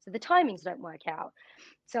 So the timings don't work out.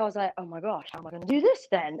 So I was like, oh my gosh, how am I going to do this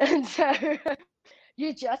then? And so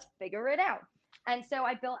you just figure it out. And so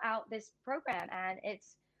I built out this program, and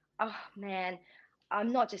it's, oh man,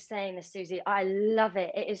 I'm not just saying this, Susie. I love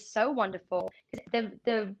it. It is so wonderful.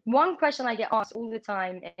 The one question I get asked all the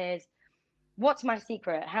time is, what's my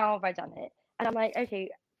secret? How have I done it? And I'm like, okay,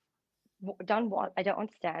 done what? I don't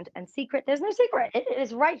understand. And secret, there's no secret. It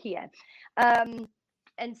is right here.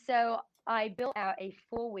 And so I built out a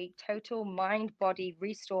 4-week total mind, body,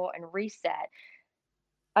 restore, and reset.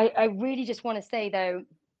 I really just want to say though,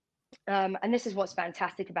 and this is what's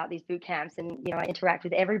fantastic about these boot camps, and I interact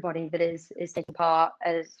with everybody that is taking part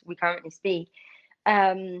as we currently speak.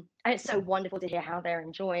 And it's so wonderful to hear how they're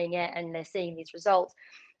enjoying it and they're seeing these results.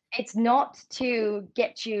 It's not to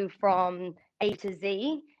get you from A to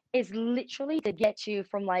Z, it's literally to get you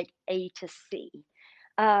from like A to C.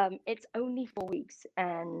 It's only 4 weeks,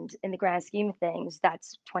 and in the grand scheme of things,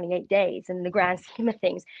 that's 28 days. And in the grand scheme of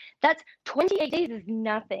things, that's 28 days is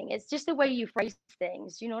nothing. It's just the way you phrase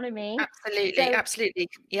things. You know what I mean? Absolutely. So Absolutely.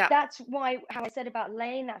 Yeah. that's why how I said about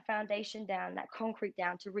laying that foundation down, that concrete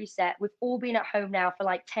down to reset. We've all been at home now for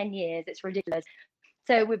like 10 years. It's ridiculous.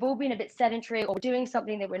 So we've all been a bit sedentary or doing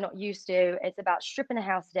something that we're not used to. It's about stripping the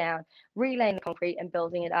house down, relaying the concrete and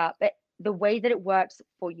building it up. But the way that it works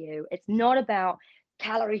for you, it's not about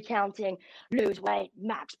calorie counting, lose weight,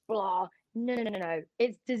 max blah. No, no, no, no, no.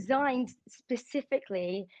 It's designed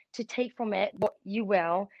specifically to take from it what you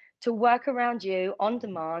will, to work around you on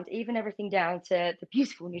demand, even everything down to the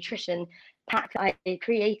beautiful nutrition pack that I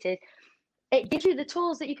created. It gives you the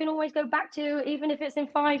tools that you can always go back to, even if it's in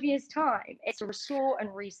 5 years' time. It's to restore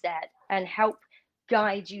and reset and help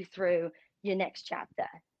guide you through your next chapter.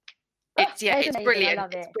 Oh, it's It's amazing. I brilliant.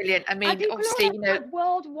 love It's it. brilliant. I And mean, people are obviously, on it like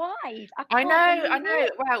worldwide. I can't I believe know.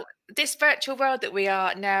 it. Well, this virtual world that we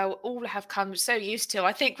are now all have come so used to.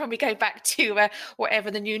 I think when we go back to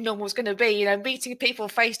whatever the new normal is going to be, meeting people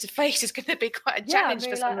face to face is going to be quite a Yeah, challenge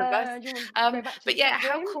for be some like, of us. do you want to go back to But the yeah,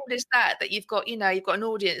 chat how room? cool is that you've got, you've got an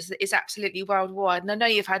audience that is absolutely worldwide. And I know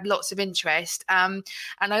you've had lots of interest. And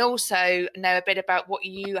I also know a bit about what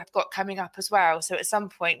you have got coming up as well. So at some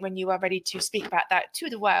point when you are ready to speak about that to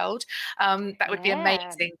the world, that would be Yeah.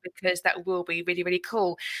 amazing because that will be really, really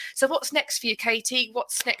cool. So what's next for you, Katie?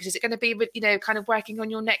 What's next? Is it going to be with, kind of working on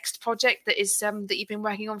your next project that is that you've been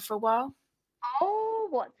working on for a while? Oh,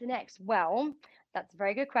 what's next? Well, That's a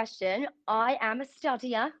very good question. I am a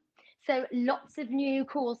studier, so lots of new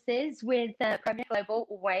courses with Premier Global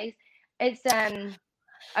always. It's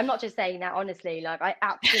I'm not just saying that, honestly. Like, I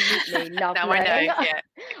absolutely love No, I know. learning. Yeah.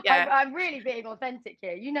 Yeah. I'm really being authentic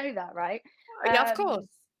here. You know that, right? Oh, yeah, of course.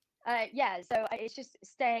 Yeah, so it's just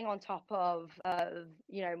staying on top of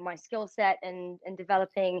my skill set and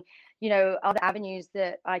developing other avenues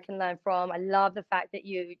that I can learn from. I love the fact that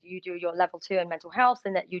you do your level 2 in mental health,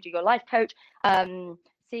 and that you do your life coach,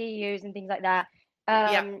 CEUs and things like that.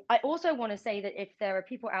 Yeah. I also want to say that if there are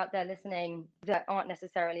people out there listening that aren't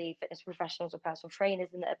necessarily fitness professionals or personal trainers,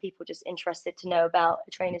 and that are people just interested to know about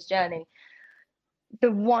a trainer's journey,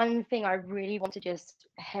 the one thing I really want to just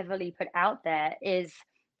heavily put out there is,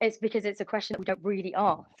 it's because it's a question that we don't really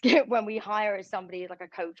ask when we hire somebody like a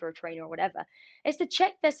coach or a trainer or whatever, is to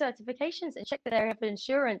check their certifications and check that they have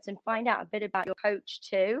insurance, and find out a bit about your coach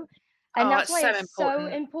too. And Oh, that's that's why so it's so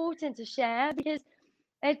important. important to share, because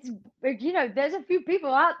it's, there's a few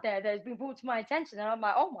people out there that has been brought to my attention, and I'm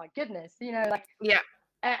like, oh my goodness, like, Yeah.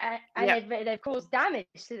 and Yeah. they've caused damage.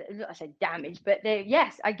 I say damage, but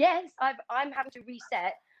yes, I guess I'm having to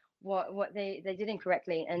reset what they did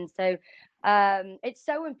incorrectly. And so it's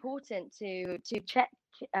so important to check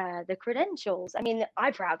the credentials. I mean,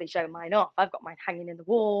 I proudly show mine off. I've got mine hanging in the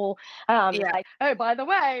wall. It's Yeah. like, oh, by the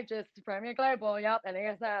way, just Premier Global, yep, and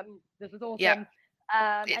this is Yeah. awesome.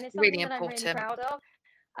 It's And it's really something that I'm really important. proud of.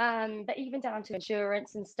 But even down to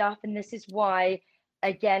insurance and stuff, and this is why,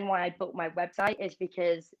 again, why I built my website, is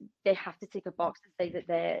because they have to tick a box to say that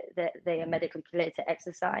they are medically cleared to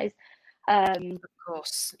exercise. Of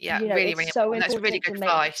course. Yeah. Really, really It's so important. That's really important good to make,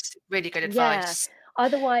 advice. Really good yeah. advice.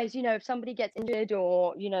 Otherwise, if somebody gets injured,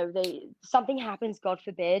 or something happens, God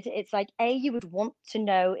forbid, it's like, you would want to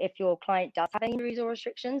know if your client does have any injuries or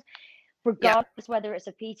restrictions, Yeah. regardless whether it's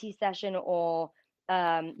a PT session or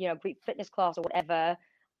group fitness class or whatever.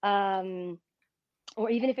 Or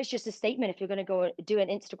even if it's just a statement, if you're going to go do an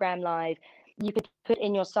Instagram live, you could put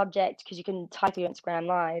in your subject, because you can title your Instagram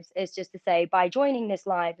lives, it's just to say, by joining this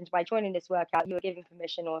live and by joining this workout, you are giving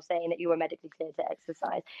permission, or saying that you are medically cleared to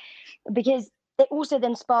exercise. Because it also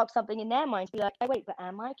then sparks something in their mind to be like, oh wait, but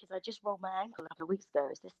am I? Because I just rolled my ankle a couple of weeks ago.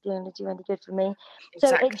 Is this going to do any good for me? So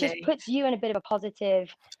it just Exactly. puts you in a bit of a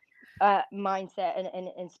positive mindset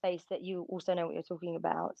and space, that you also know what you're talking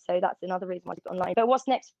about. So that's another reason why I did it online. But what's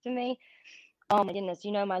next for me? Oh my goodness,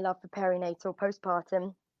 my love for perinatal,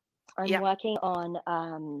 postpartum. I'm Yeah. working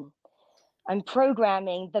on I'm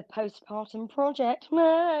programming the postpartum project.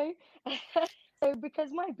 No. So because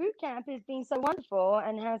my boot camp has been so wonderful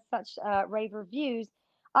and has such rave reviews,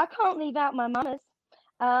 I can't leave out my mamas.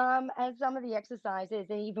 And some of the exercises,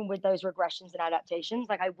 and even with those regressions and adaptations,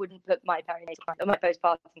 like, I wouldn't put my perinatal clients or my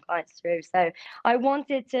postpartum clients through. So I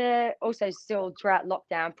wanted to also, still throughout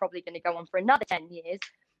lockdown, probably going to go on for another 10 years.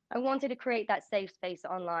 I wanted to create that safe space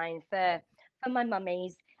online for my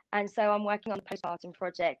mummies. And so I'm working on the postpartum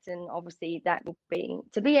project, and obviously that will be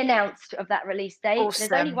to be announced of that release date.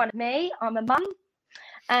 There's only Awesome. one of me. I'm a mum,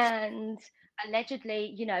 and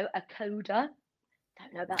allegedly, a coder.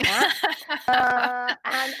 Don't know about that.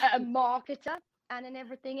 And a marketer, and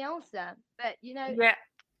everything else there. But Yeah. you just got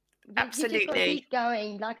to Absolutely. keep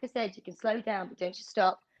going. Like I said, you can slow down, but don't you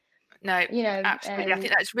stop. No, absolutely. I And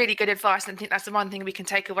think that's really good advice. And I think that's the one thing we can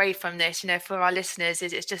take away from this, for our listeners,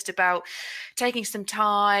 is it's just about taking some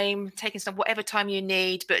time, taking some whatever time you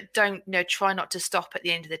need, but don't, try not to stop at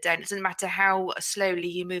the end of the day. And it doesn't matter how slowly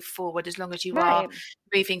you move forward, as long as you are right,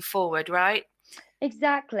 moving forward, right?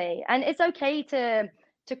 exactly. And it's okay to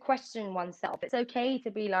question oneself. It's okay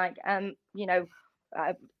to be like, uh,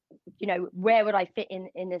 where would I fit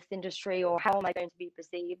in this industry, or how am I going to be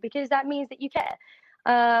perceived? Because that means that you care.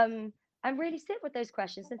 And really sit with those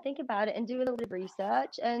questions and think about it and do a little bit of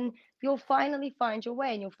research, and you'll finally find your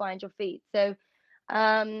way and you'll find your feet. So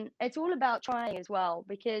it's all about trying as well,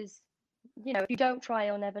 because if you don't try,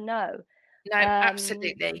 you'll never know. No, Um,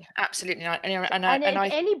 absolutely, absolutely. And and if I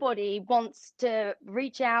anybody wants to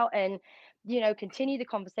reach out and continue the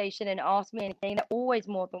conversation and ask me anything, they're always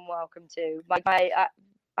more than welcome to. Like, I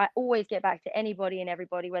always get back to anybody and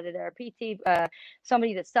everybody, whether they're a PT,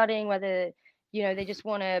 somebody that's studying, whether they just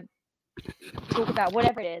want to talk about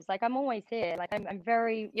whatever it is. Like, I'm always here. Like, I'm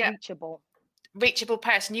very yeah. reachable. Reachable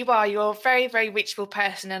person. You're a very, very reachable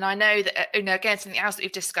person. And I know that, again, something else that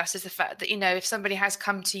we've discussed is the fact that, if somebody has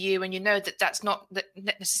come to you and that that's not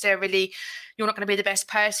necessarily, you're not going to be the best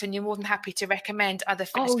person, you're more than happy to recommend other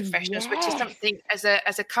fitness Oh professionals, which is yes. something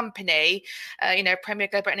as a company, Premier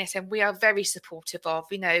Global NSM, we are very supportive of,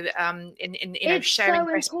 in It's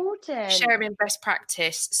sharing so important. best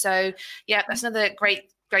practice. So yeah, that's another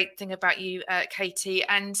great great thing about you, Katie.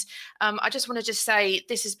 And I just want to just say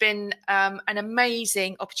this has been an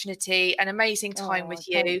amazing opportunity, an amazing time Oh, with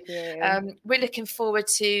you. thank you. We're looking forward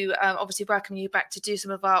to obviously welcoming you back to do some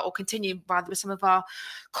of our, or continue rather with some of our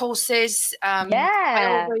courses.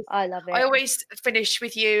 Yeah, I love I it. always finish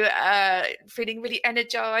with you feeling really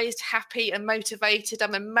energized, happy, and motivated.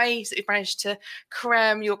 I'm amazed that you've managed to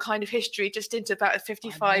cram your kind of history just into about I know,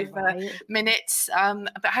 55 right? minutes.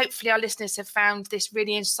 But hopefully, our listeners have found this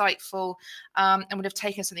really insightful and would have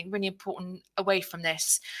taken something really important away from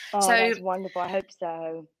this. Oh, So, that's wonderful. I hope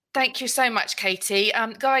so. thank you so much, Katie.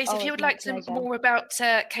 Guys, if Oh, you it's would my like to know pleasure. more about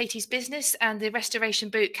Katie's business and the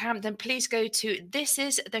Restoration Bootcamp, then please go to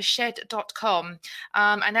thisistheshed.com.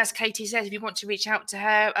 And as Katie says, if you want to reach out to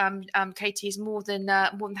her, Katie is more than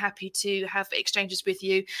happy to have exchanges with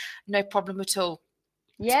you. No problem at all.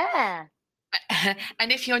 Yeah.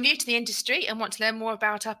 And if you're new to the industry and want to learn more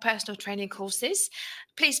about our personal training courses,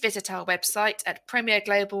 please visit our website at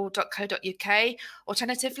premierglobal.co.uk.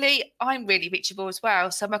 Alternatively, I'm really reachable as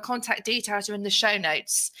well, so my contact details are in the show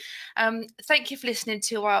notes. Thank you for listening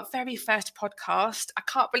to our very first podcast. I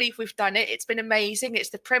can't believe we've done it. It's been amazing. It's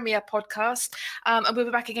the Premier podcast, and we'll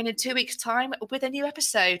be back again in 2 weeks' time with a new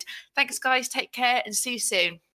episode. Thanks, guys. Take care and see you soon.